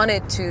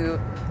wanted to,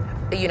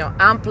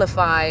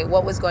 amplify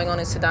what was going on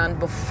in Sudan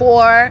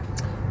before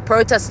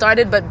protests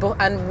started,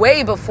 and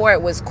way before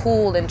it was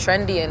cool and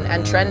trendy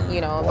and trend,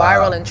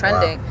 viral and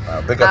trending.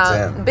 Wow. Big up to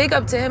him. Big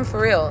up to him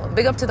for real.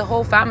 Big up to the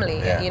whole family.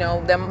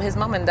 His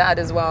mom and dad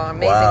as well.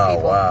 Amazing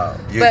people. Wow.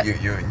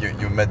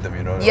 You met them,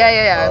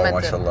 Yeah, I met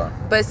mashallah.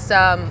 them.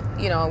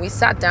 But we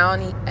sat down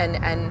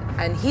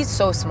and he's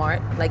so smart.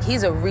 Like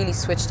he's a really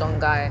switched on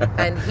guy.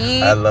 And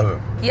I love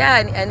him. Yeah,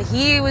 and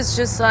he was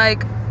just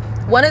like,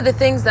 one of the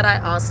things that I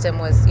asked him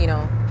was,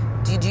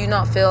 did you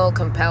not feel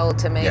compelled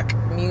to make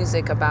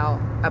music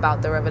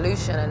about the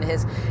revolution? And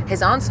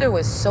his answer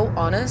was so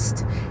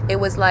honest. It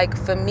was like,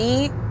 for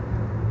me,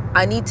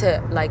 I need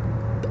to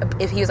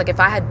if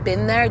I had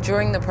been there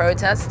during the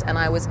protest and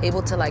I was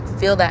able to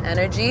feel that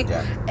energy,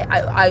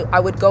 I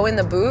would go in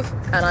the booth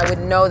and I would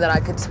know that I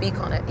could speak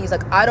on it. He's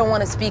like, I don't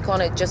want to speak on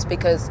it just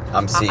because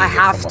I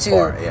have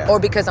to, or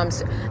because I'm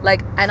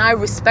and I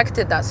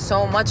respected that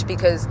so much,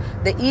 because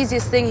the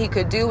easiest thing he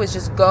could do was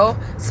just go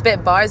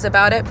spit bars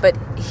about it, but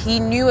he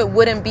knew it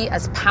wouldn't be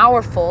as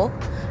powerful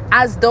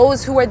as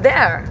those who were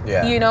there,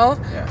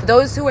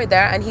 those who were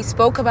there, and he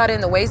spoke about it in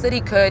the ways that he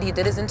could. He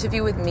did his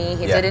interview with me,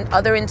 he did in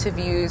other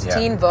interviews,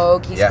 Teen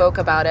Vogue, he spoke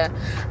about it,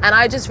 and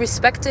I just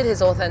respected his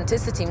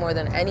authenticity more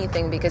than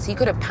anything, because he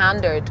could have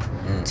pandered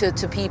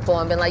to people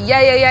and been like,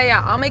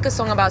 I'll make a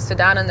song about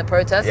Sudan and the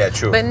protest,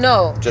 but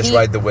no, just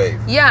ride the wave.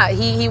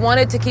 He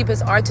wanted to keep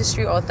his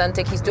artistry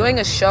authentic. He's doing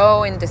a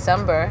show in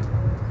December.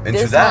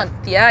 This month.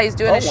 Yeah, he's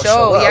doing a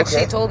show. He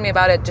actually told me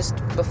about it just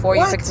before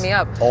you picked me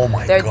up. Oh my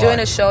God. They're doing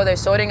a show. They're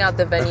sorting out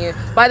the venue.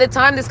 By the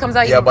time this comes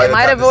out, it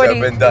might have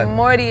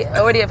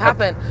already have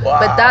happened. Wow.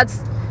 But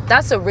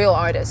that's a real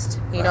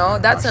artist, you know.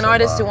 That's an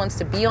artist who wants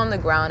to be on the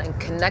ground and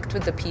connect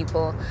with the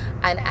people,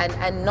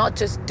 and not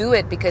just do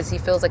it because he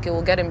feels like it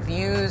will get him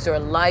views or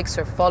likes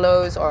or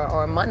follows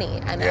or money.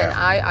 And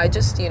I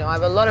just, you know, I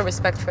have a lot of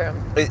respect for him.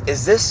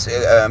 Is this,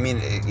 I mean,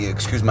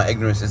 excuse my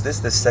ignorance, is this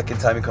the second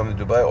time you come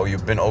to Dubai, or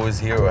you've been always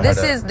here? Or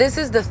this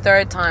is the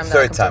third time.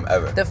 Third time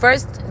ever. The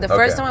first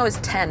time I was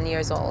 10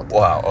 years old.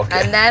 Wow. Okay.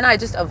 And then I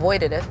just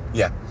avoided it.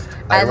 Yeah.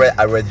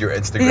 I read your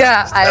Instagram.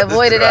 Yeah, I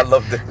avoided it. I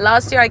loved it.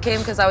 Last year I came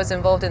because I was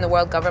involved in the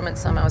World Government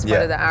Summit. I was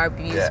part of the Arab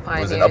Youth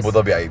Pioneers. It was in Abu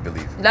Dhabi, I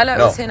believe. No, it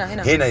was هنا.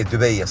 هنا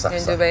Dubai, yes. In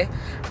Dubai.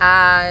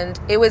 And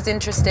it was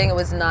interesting, it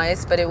was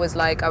nice, but it was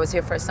like I was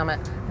here for a summit.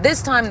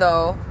 This time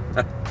though,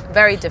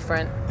 very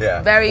different.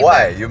 Yeah.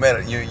 Why? You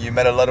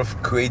met a lot of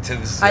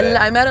creatives.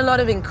 I met a lot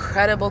of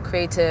incredible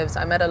creatives.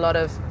 I met a lot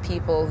of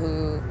people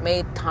who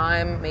made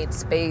time, made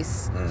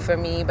space for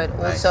me, but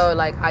also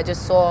like I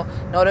just saw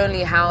not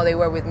only how they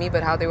were with me,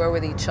 but how they were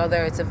with each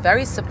other. It's a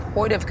very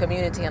supportive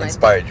community, and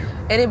inspired you.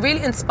 And it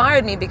really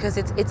inspired me because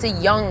it's a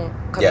young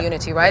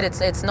community, right?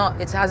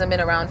 It hasn't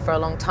been around for a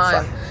long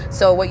time.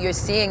 So what you're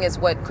seeing is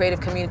what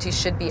creative communities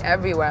should be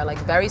everywhere, like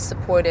very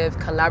supportive,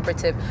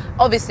 collaborative.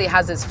 Obviously it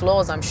has its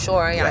flaws, I'm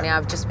sure. I mean,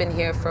 I've just been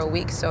here for a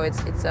week, so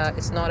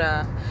it's not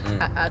a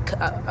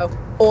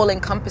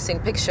all-encompassing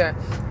picture.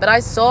 But I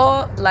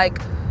saw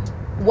like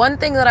one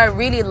thing that I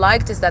really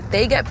liked is that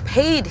they get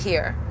paid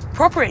here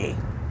properly.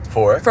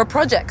 For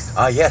projects.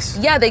 Yes.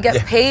 Yeah, they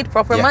get paid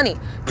proper money.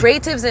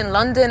 Creatives in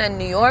London and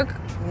New York,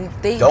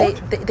 they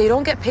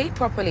don't get paid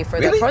properly for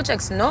their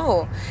projects.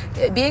 No.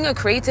 Being a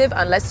creative,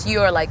 unless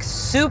you're like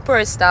super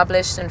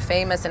established and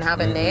famous and have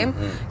a name,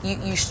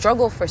 you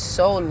struggle for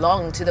so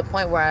long, to the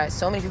point where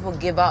so many people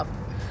give up.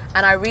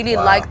 And I really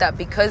like that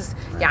because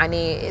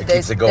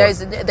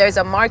there's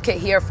a market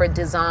here for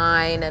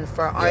design and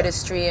for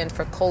artistry and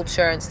for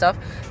culture and stuff.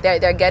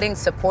 They're getting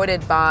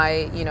supported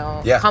by, you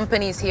know,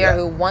 companies here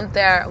who want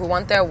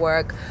their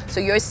work.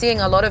 So you're seeing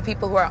a lot of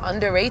people who are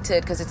underrated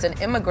because it's an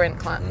immigrant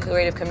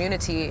creative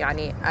community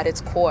at its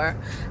core,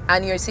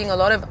 and you're seeing a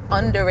lot of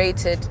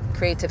underrated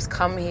creatives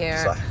come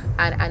here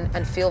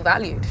and feel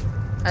valued.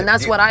 And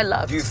that's what I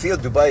love. Do you feel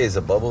Dubai is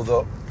a bubble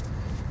though?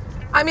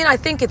 I mean, I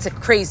think it's a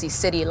crazy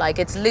city. Like,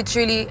 it's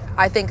literally,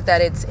 I think that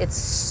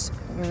it's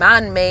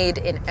man-made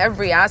in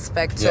every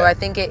aspect. So I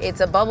think it's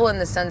a bubble in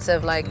the sense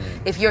of like,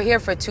 if you're here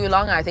for too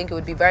long, I think it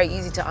would be very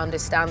easy to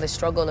understand the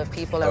struggle of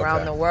people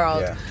around the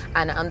world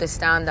and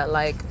understand that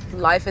like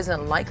life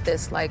isn't like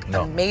this, like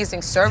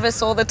amazing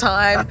service all the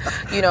time.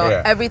 You know,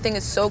 everything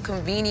is so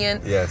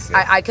convenient.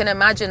 I can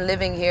imagine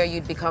living here,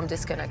 you'd become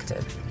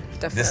disconnected.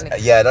 Definitely.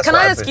 That's Can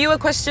I ask you a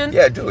question?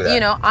 Yeah, do that. You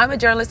know, I'm a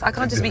journalist. I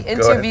can't just be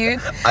interviewed.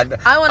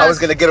 I was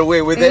gonna get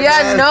away with it.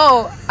 Yeah,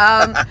 no.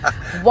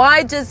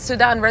 Why does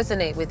Sudan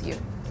resonate with you?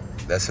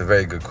 That's a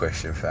very good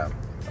question, fam.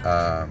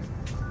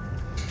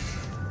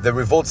 The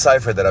Revolt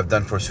Cypher that I've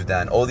done for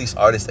Sudan, all these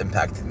artists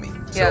impacted me.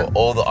 So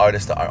all the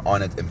artists that are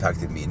on it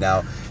impacted me.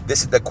 Now,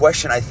 the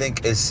question I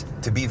think is,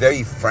 to be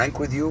very frank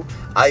with you,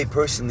 I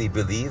personally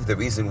believe the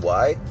reason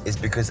why is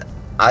because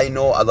I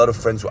know a lot of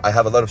friends, I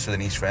have a lot of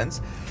Sudanese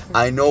friends.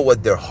 I know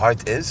what their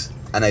heart is,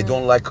 and I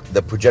don't like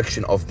the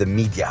projection of the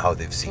media, how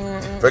they've seen.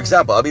 For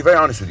example, I'll be very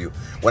honest with you.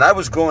 When I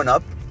was growing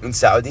up in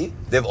Saudi,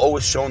 they've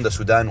always shown the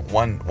Sudan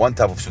one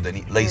type of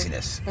Sudanese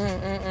laziness.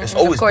 It's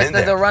always been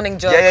there. The running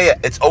joke.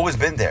 Yeah. It's always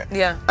been there.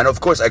 Yeah. And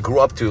of course, I grew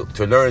up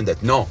to learn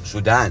that no,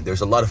 Sudan,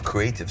 there's a lot of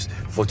creatives,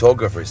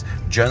 photographers,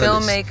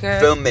 journalists,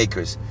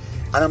 filmmakers.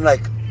 And I'm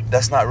like,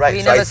 that's not right.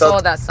 You never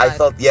saw that side.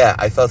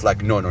 I felt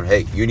like, no,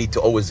 hey, you need to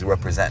always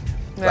represent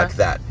like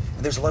that.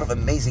 And there's a lot of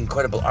amazing,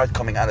 incredible art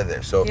coming out of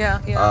there. So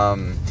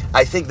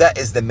I think that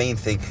is the main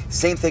thing.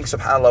 Same thing,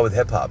 subhanAllah, with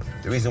hip-hop.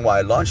 The reason why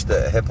I launched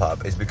the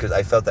hip-hop is because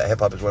I felt that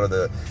hip-hop is one of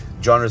the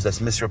genres that's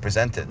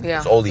misrepresented.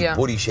 It's only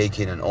booty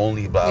shaking and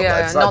only blah, blah.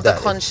 It's not the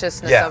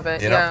consciousness of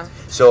it. You know?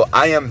 So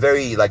I am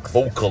very like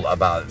vocal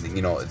about,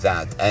 you know,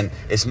 that. And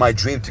it's my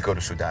dream to go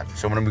to Sudan.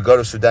 So when we go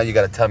to Sudan, you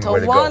got to tell me where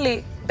to go.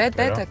 You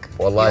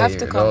Wallahi, have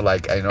to come. I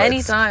know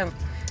anytime.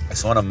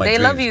 It's one of my dreams.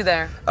 They love you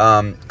there.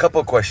 Couple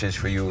of questions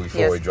for you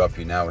before we drop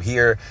you now.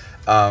 Here,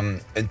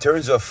 in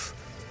terms of,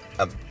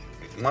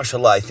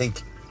 mashallah, I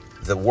think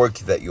the work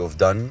that you have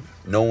done,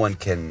 no one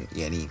can,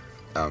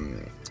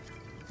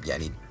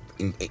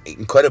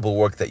 incredible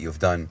work that you've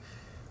done.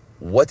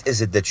 What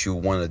is it that you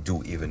want to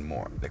do even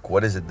more? Like,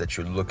 what is it that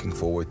you're looking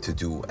forward to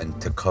do and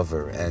to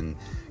cover and,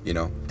 you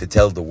know, to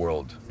tell the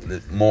world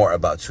more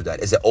about Sudan?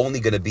 Is it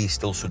only going to be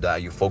still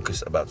Sudan? You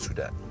focus about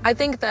Sudan? I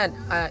think that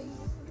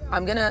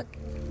I'm going to,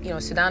 you know,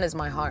 Sudan is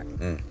my heart,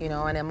 you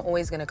know, and I'm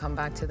always going to come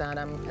back to that.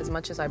 As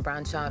much as I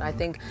branch out, I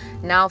think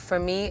now for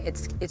me,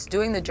 it's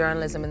doing the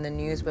journalism and the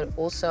news, but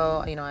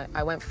also, you know,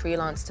 I went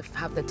freelance to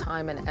have the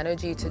time and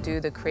energy to do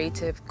the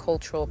creative,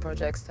 cultural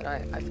projects that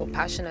I feel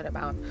passionate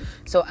about.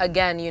 So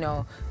again, you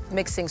know,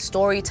 mixing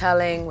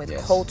storytelling with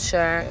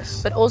culture,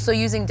 but also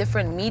using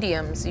different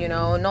mediums, you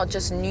know, not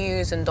just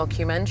news and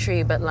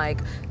documentary, but like,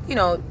 you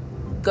know,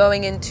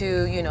 going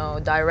into, you know,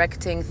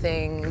 directing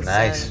things.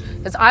 Nice.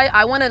 Because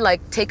I want to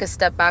like take a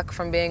step back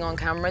from being on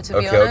camera, to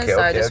be honest.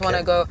 I just want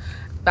to go.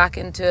 back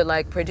into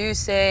like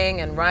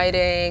producing and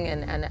writing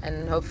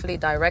and hopefully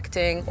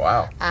directing.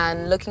 Wow.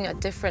 And looking at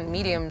different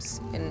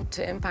mediums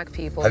to impact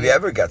people. Have you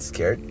ever got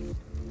scared?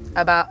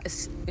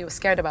 You were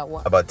scared about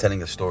what? About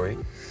telling a story.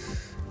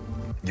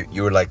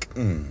 You were like,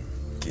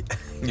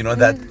 you know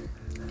that?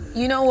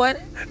 You know what?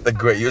 The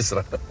great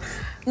Yusra.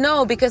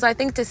 No, because I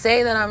think to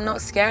say that I'm not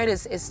scared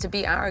is to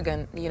be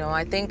arrogant. You know,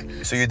 I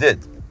think. So you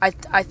did.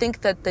 I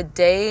think that the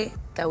day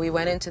that we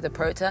went into the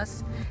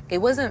protest, it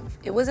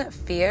wasn't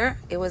fear.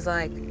 It was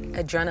like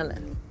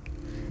adrenaline.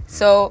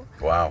 So.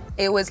 Wow.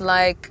 It was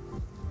like,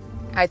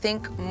 I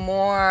think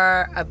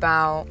more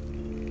about,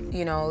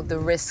 you know, the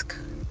risk.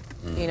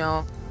 You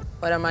know,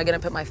 what am I gonna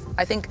put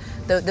I think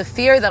the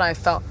fear that I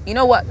felt. You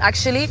know what?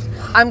 Actually,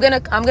 I'm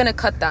gonna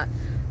cut that.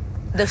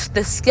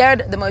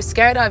 The most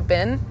scared I've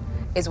been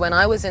is when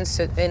I was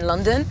in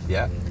London.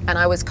 Yeah. And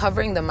I was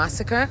covering the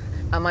massacre,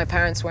 and my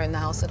parents were in the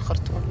house in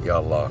Khartoum. Ya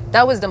Allah.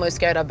 That was the most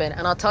scared I've been.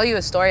 And I'll tell you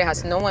a story.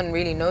 No one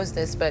really knows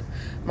this, but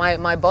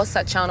my boss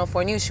at Channel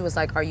 4 News, she was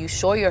like, "Are you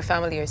sure your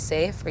family are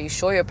safe? Are you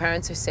sure your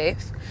parents are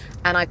safe?"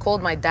 And I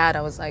called my dad.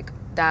 I was like,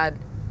 "Dad,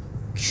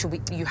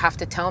 you have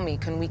to tell me.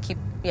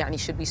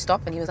 Should we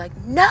stop?" And he was like,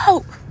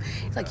 "No."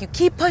 He's like, "You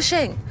keep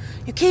pushing.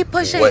 You keep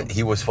pushing." What,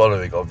 he was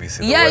following,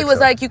 obviously. Yeah, he was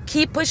like, "You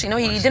keep pushing." No,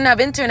 he didn't have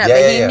internet,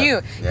 but he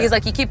knew. Yeah. He's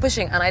like, "You keep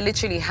pushing." And I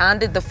literally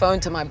handed the phone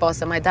to my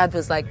boss, and my dad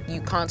was like,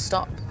 "You can't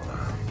stop."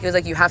 He was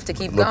like, "You have to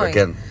keep going." Look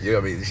again.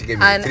 She gave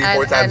me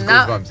 3-4 times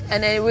goosebumps.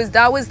 And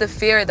that was the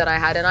fear that I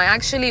had. And I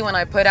actually, when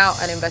I put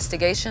out an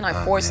investigation, I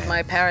forced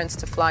my parents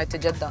to fly to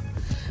Jeddah.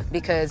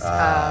 Because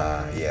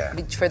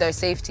for their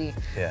safety.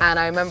 Yeah. And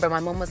I remember my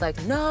mom was like,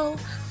 "No,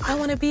 I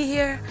want to be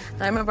here."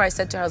 And I remember I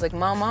said to her, I was like,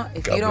 "Mama,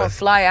 if you don't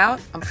fly out,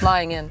 I'm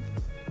flying in."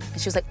 And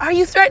she was like, "Are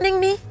you threatening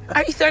me?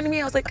 Are you threatening me?"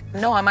 I was like,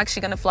 "No, I'm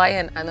actually gonna fly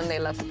in." And then they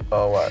left.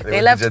 Oh wow.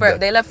 They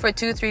left for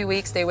 2-3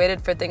 weeks. They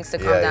waited for things to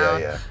calm down.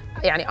 Yeah.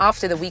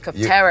 After the week of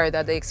terror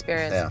that they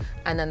experienced,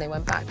 and then they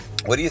went back.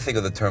 What do you think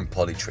of the term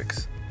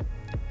politricks?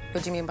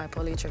 What do you mean by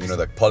politricks? You know,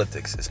 like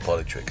politics is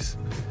politricks.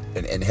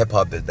 In hip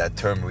hop, that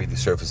term really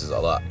surfaces a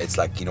lot. It's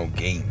like, you know,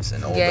 games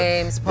and all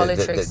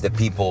politricks. The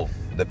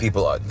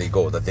people are,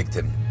 the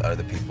victim are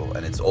the people,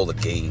 and it's all a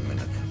game. And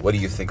what do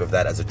you think of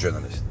that as a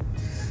journalist?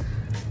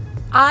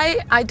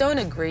 I don't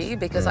agree,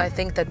 because I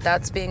think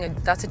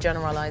that's a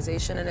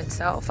generalization in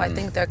itself. I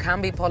think there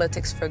can be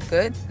politics for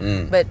good,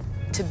 but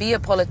to be a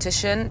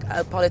politician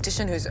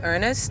who's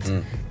earnest,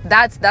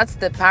 that's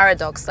the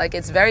paradox. Like,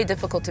 it's very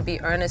difficult to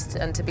be earnest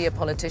and to be a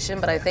politician,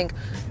 but I think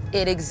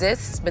it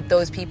exists, but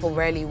those people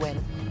rarely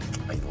win.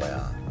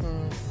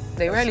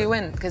 They rarely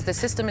win because the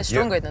system is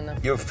stronger than them.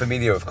 You're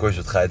familiar, of course,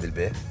 with Khalid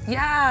Al-Bey?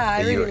 Yeah,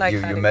 I really like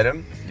Khalid. You met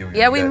him?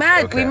 We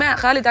met. Okay. We met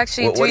Khalid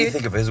actually. What do you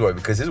think of his work?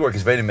 Because his work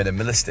is very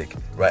minimalistic,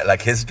 right?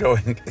 Like, his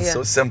drawing is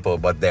so simple,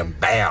 but then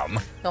bam.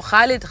 No,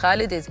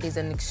 Khalid is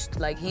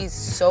he's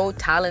so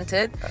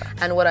talented,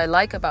 and what I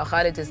like about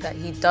Khalid is that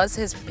he does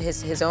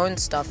his own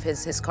stuff,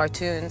 his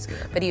cartoons,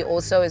 but he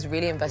also is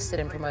really invested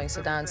in promoting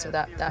Sudan. So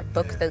that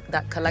book,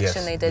 that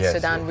collection they did,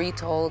 Sudan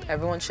Retold,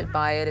 everyone should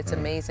buy it. It's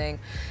amazing.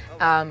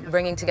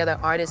 Bringing together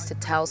artists to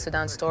tell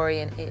Sudan's story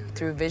and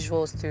through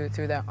visuals,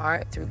 through their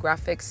art, through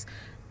graphics.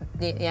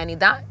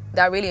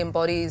 That really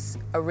embodies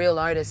a real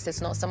artist.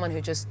 It's not someone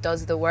who just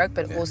does the work,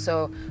 but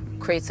also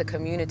creates a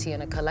community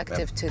and a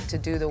collective to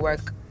do the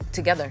work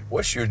together.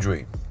 What's your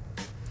dream?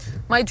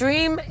 My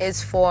dream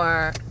is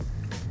for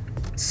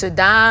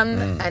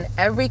Sudan and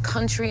every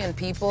country and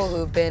people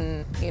who've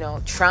been,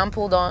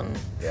 trampled on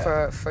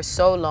for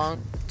so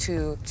long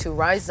to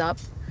rise up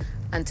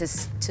and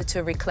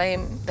to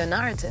reclaim the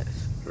narrative.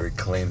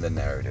 Reclaim the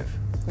narrative.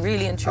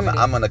 Really and truly.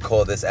 I'm gonna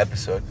call this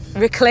episode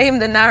Reclaim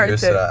the Narrative.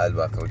 Yusra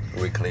Al-Baqir,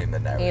 Reclaim the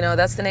Narrative.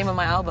 That's the name of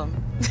my album.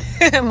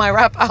 My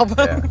rap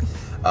album.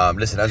 Yeah.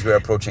 Listen, as we're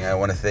approaching, I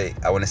want to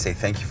say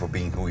thank you for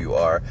being who you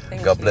are.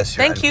 God bless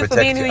you. Thank you for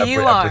being who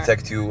you are. And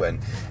protect you and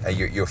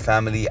your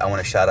family. I want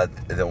to shout out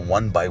them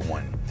one by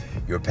one.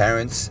 Your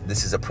parents,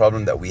 this is a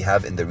problem that we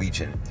have in the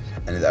region,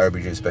 and in the Arab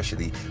region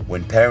especially.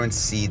 When parents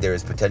see there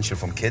is potential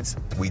from kids,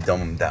 we dumb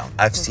them down.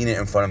 I've seen it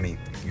in front of me,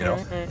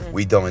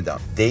 we dumb it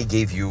down. They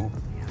gave you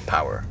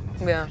power.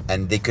 Yeah.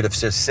 And they could have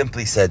just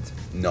simply said,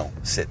 no,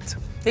 sit.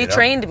 They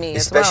trained me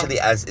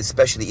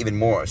especially even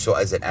more so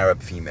as an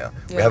Arab female.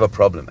 We have a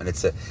problem, and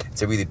it's a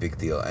really big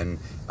deal. And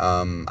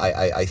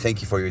I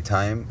thank you for your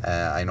time.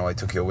 I know I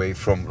took you away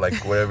from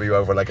wherever you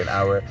are for an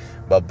hour,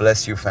 but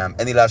bless you, fam.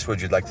 Any last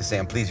words you'd like to say,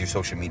 and please your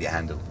social media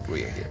handle where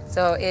you're here.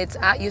 So it's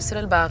at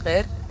Yusra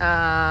Al-Baqir,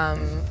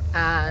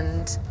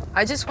 and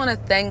I just want to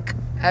thank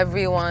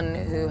everyone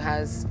who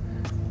has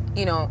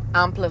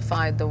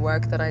amplified the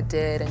work that I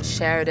did and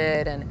shared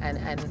it and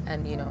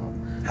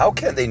How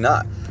can they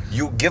not?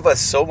 You give us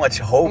so much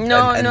hope.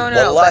 No.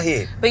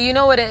 Wallahi. But you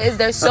know what it is?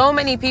 There's so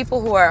many people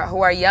who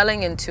are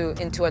yelling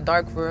into a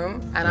dark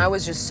room, and I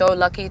was just so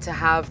lucky to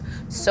have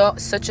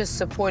such a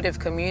supportive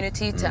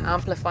community to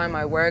amplify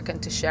my work and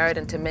to share it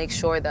and to make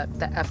sure that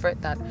the effort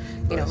that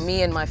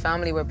me and my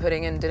family were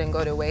putting in didn't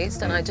go to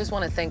waste. And I just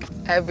want to thank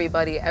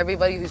everybody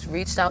who's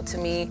reached out to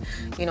me.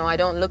 I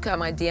don't look at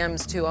my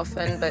DMs too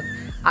often, but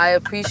I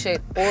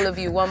appreciate all of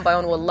you one by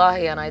one,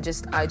 wallahi, and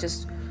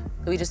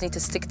we just need to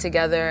stick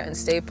together and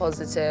stay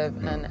positive,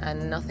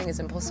 and nothing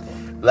is impossible.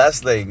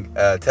 Last thing,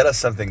 tell us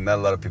something not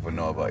a lot of people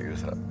know about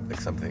yourself.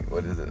 Like something,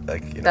 what is it?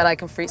 Like that I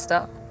can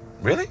freestyle.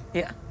 Really?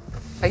 Yeah.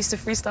 I used to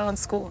freestyle in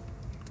school.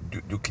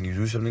 Can you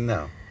do something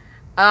now?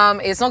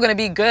 It's not gonna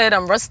be good.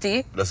 I'm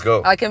rusty. Let's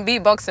go. I can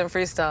beatbox and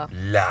freestyle.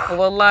 La.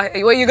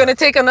 Wallahi. What, you gonna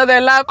take another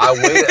lap? I'll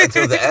wait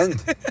until the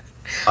end.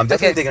 I'm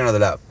definitely taking another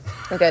lap.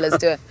 Okay, let's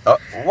do it.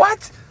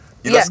 What?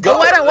 Let's go.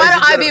 Why don't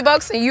I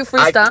beatbox and you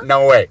freestyle?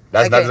 No way.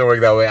 That doesn't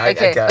work that way.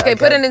 Okay,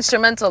 put an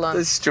instrumental on.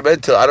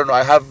 Instrumental. I don't know.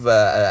 I have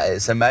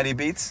some Mani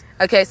beats.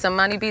 Okay, some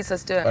Mani beats.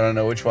 Let's do it. I don't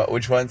know which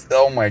ones.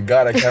 Oh my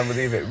God, I can't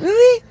believe it.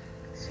 Really?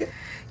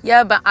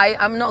 Yeah, but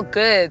I'm not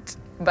good.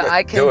 But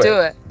I can do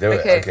it. Do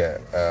it. Okay.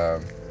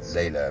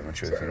 Layla. I'm not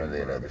sure if you know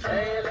Layla.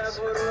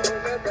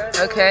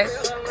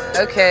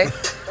 Okay.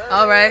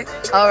 All right.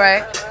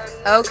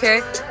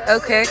 Okay.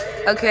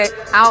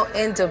 Out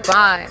in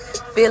Dubai.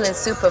 Feeling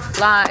super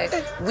fly.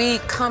 We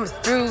come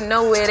through,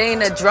 no, it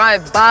ain't a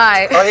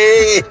drive-by. Oh,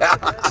 hey.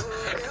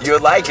 You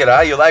like it, huh?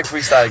 You like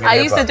freestyling. I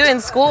used to do it in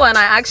school, and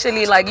I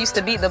actually used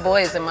to beat the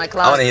boys in my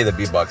class. I want to hear the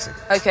beatboxing.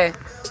 Okay.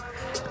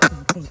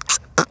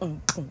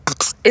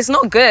 It's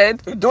not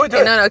good. Do it.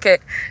 No, okay.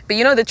 But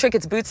you know the trick,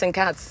 it's boots and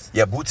cats.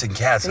 Yeah, boots and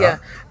cats, huh? Yeah.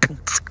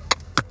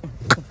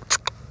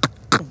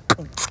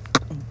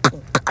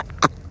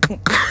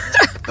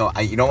 No,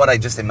 you know what I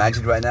just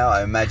imagined right now?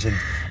 I imagined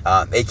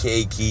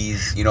AKA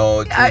Keys, too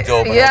dope.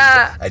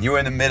 And you were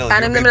in the middle, you're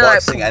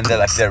beatboxing, and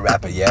they're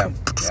rapping, yeah.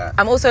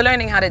 I'm also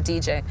learning how to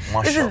DJ.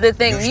 This is the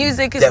thing,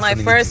 music is my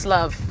first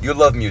love. You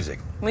love music?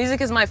 Music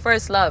is my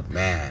first love.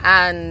 Man.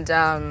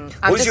 And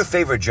who's your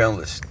favorite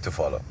journalist to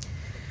follow?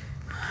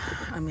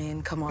 I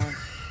mean, come on.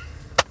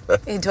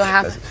 Do I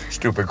have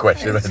stupid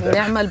question?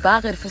 Na'ma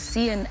al-Baghir for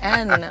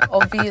CNN,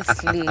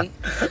 obviously.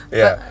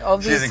 Yeah,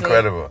 she's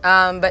incredible.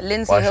 But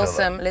Lindsay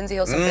Hilsum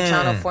for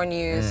Channel 4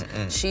 News.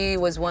 She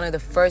was one of the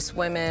first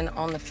women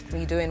on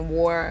doing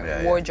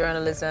war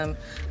journalism.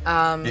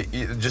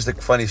 Just a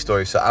funny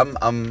story. So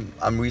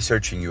I'm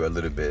researching you a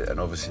little bit, and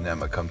obviously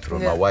Na'ma come through.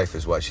 My wife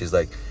is what she's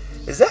like.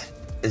 Is that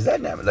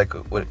Na'ma? Like,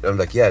 what? I'm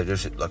like, yeah.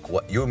 There's like,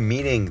 what? You're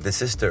meeting the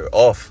sister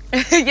of?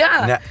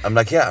 Yeah. I'm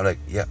like, yeah.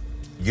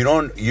 You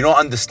don't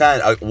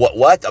understand.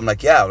 What? I'm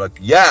like, yeah.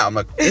 I'm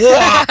like,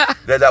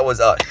 that was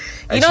us.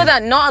 And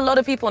that not a lot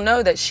of people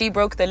know that she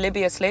broke the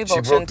Libya slave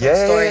auction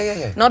story.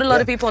 Yeah. Not a lot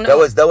of people know.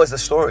 That was the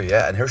story,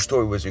 yeah. And her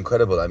story was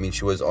incredible. I mean,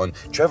 she was on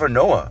Trevor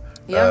Noah.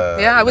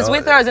 I was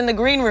with her. I was in the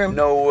green room.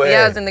 No way.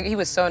 Yeah, he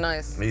was so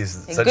nice. He's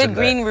such good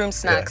green room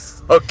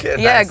snacks. Yeah. Okay.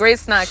 Yeah, nice. Great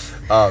snacks.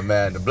 Oh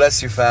man,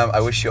 bless you, fam. I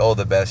wish you all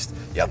the best.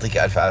 Ya'tik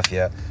alf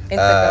afia.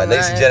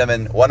 Ladies and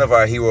gentlemen, one of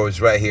our heroes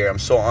right here. I'm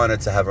so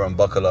honored to have her on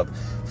Buckle Up.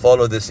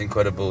 Follow this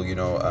incredible,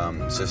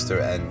 sister,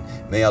 and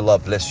may Allah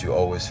bless you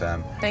always,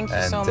 fam. Thank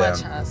you so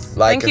much, Has.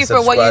 Like Thank you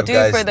for what you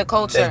do for the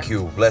culture. Thank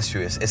you, bless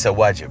you. It's a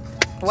wajib.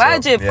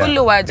 Wajib,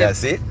 kullu wajib. Yeah,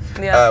 see?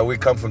 Yeah. We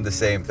come from the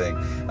same thing.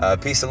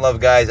 Peace and love,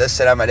 guys.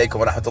 Assalamu alaikum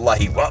wa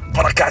rahmatullahi wa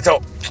barakatuh.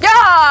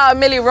 Yeah,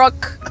 Millie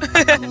Rock.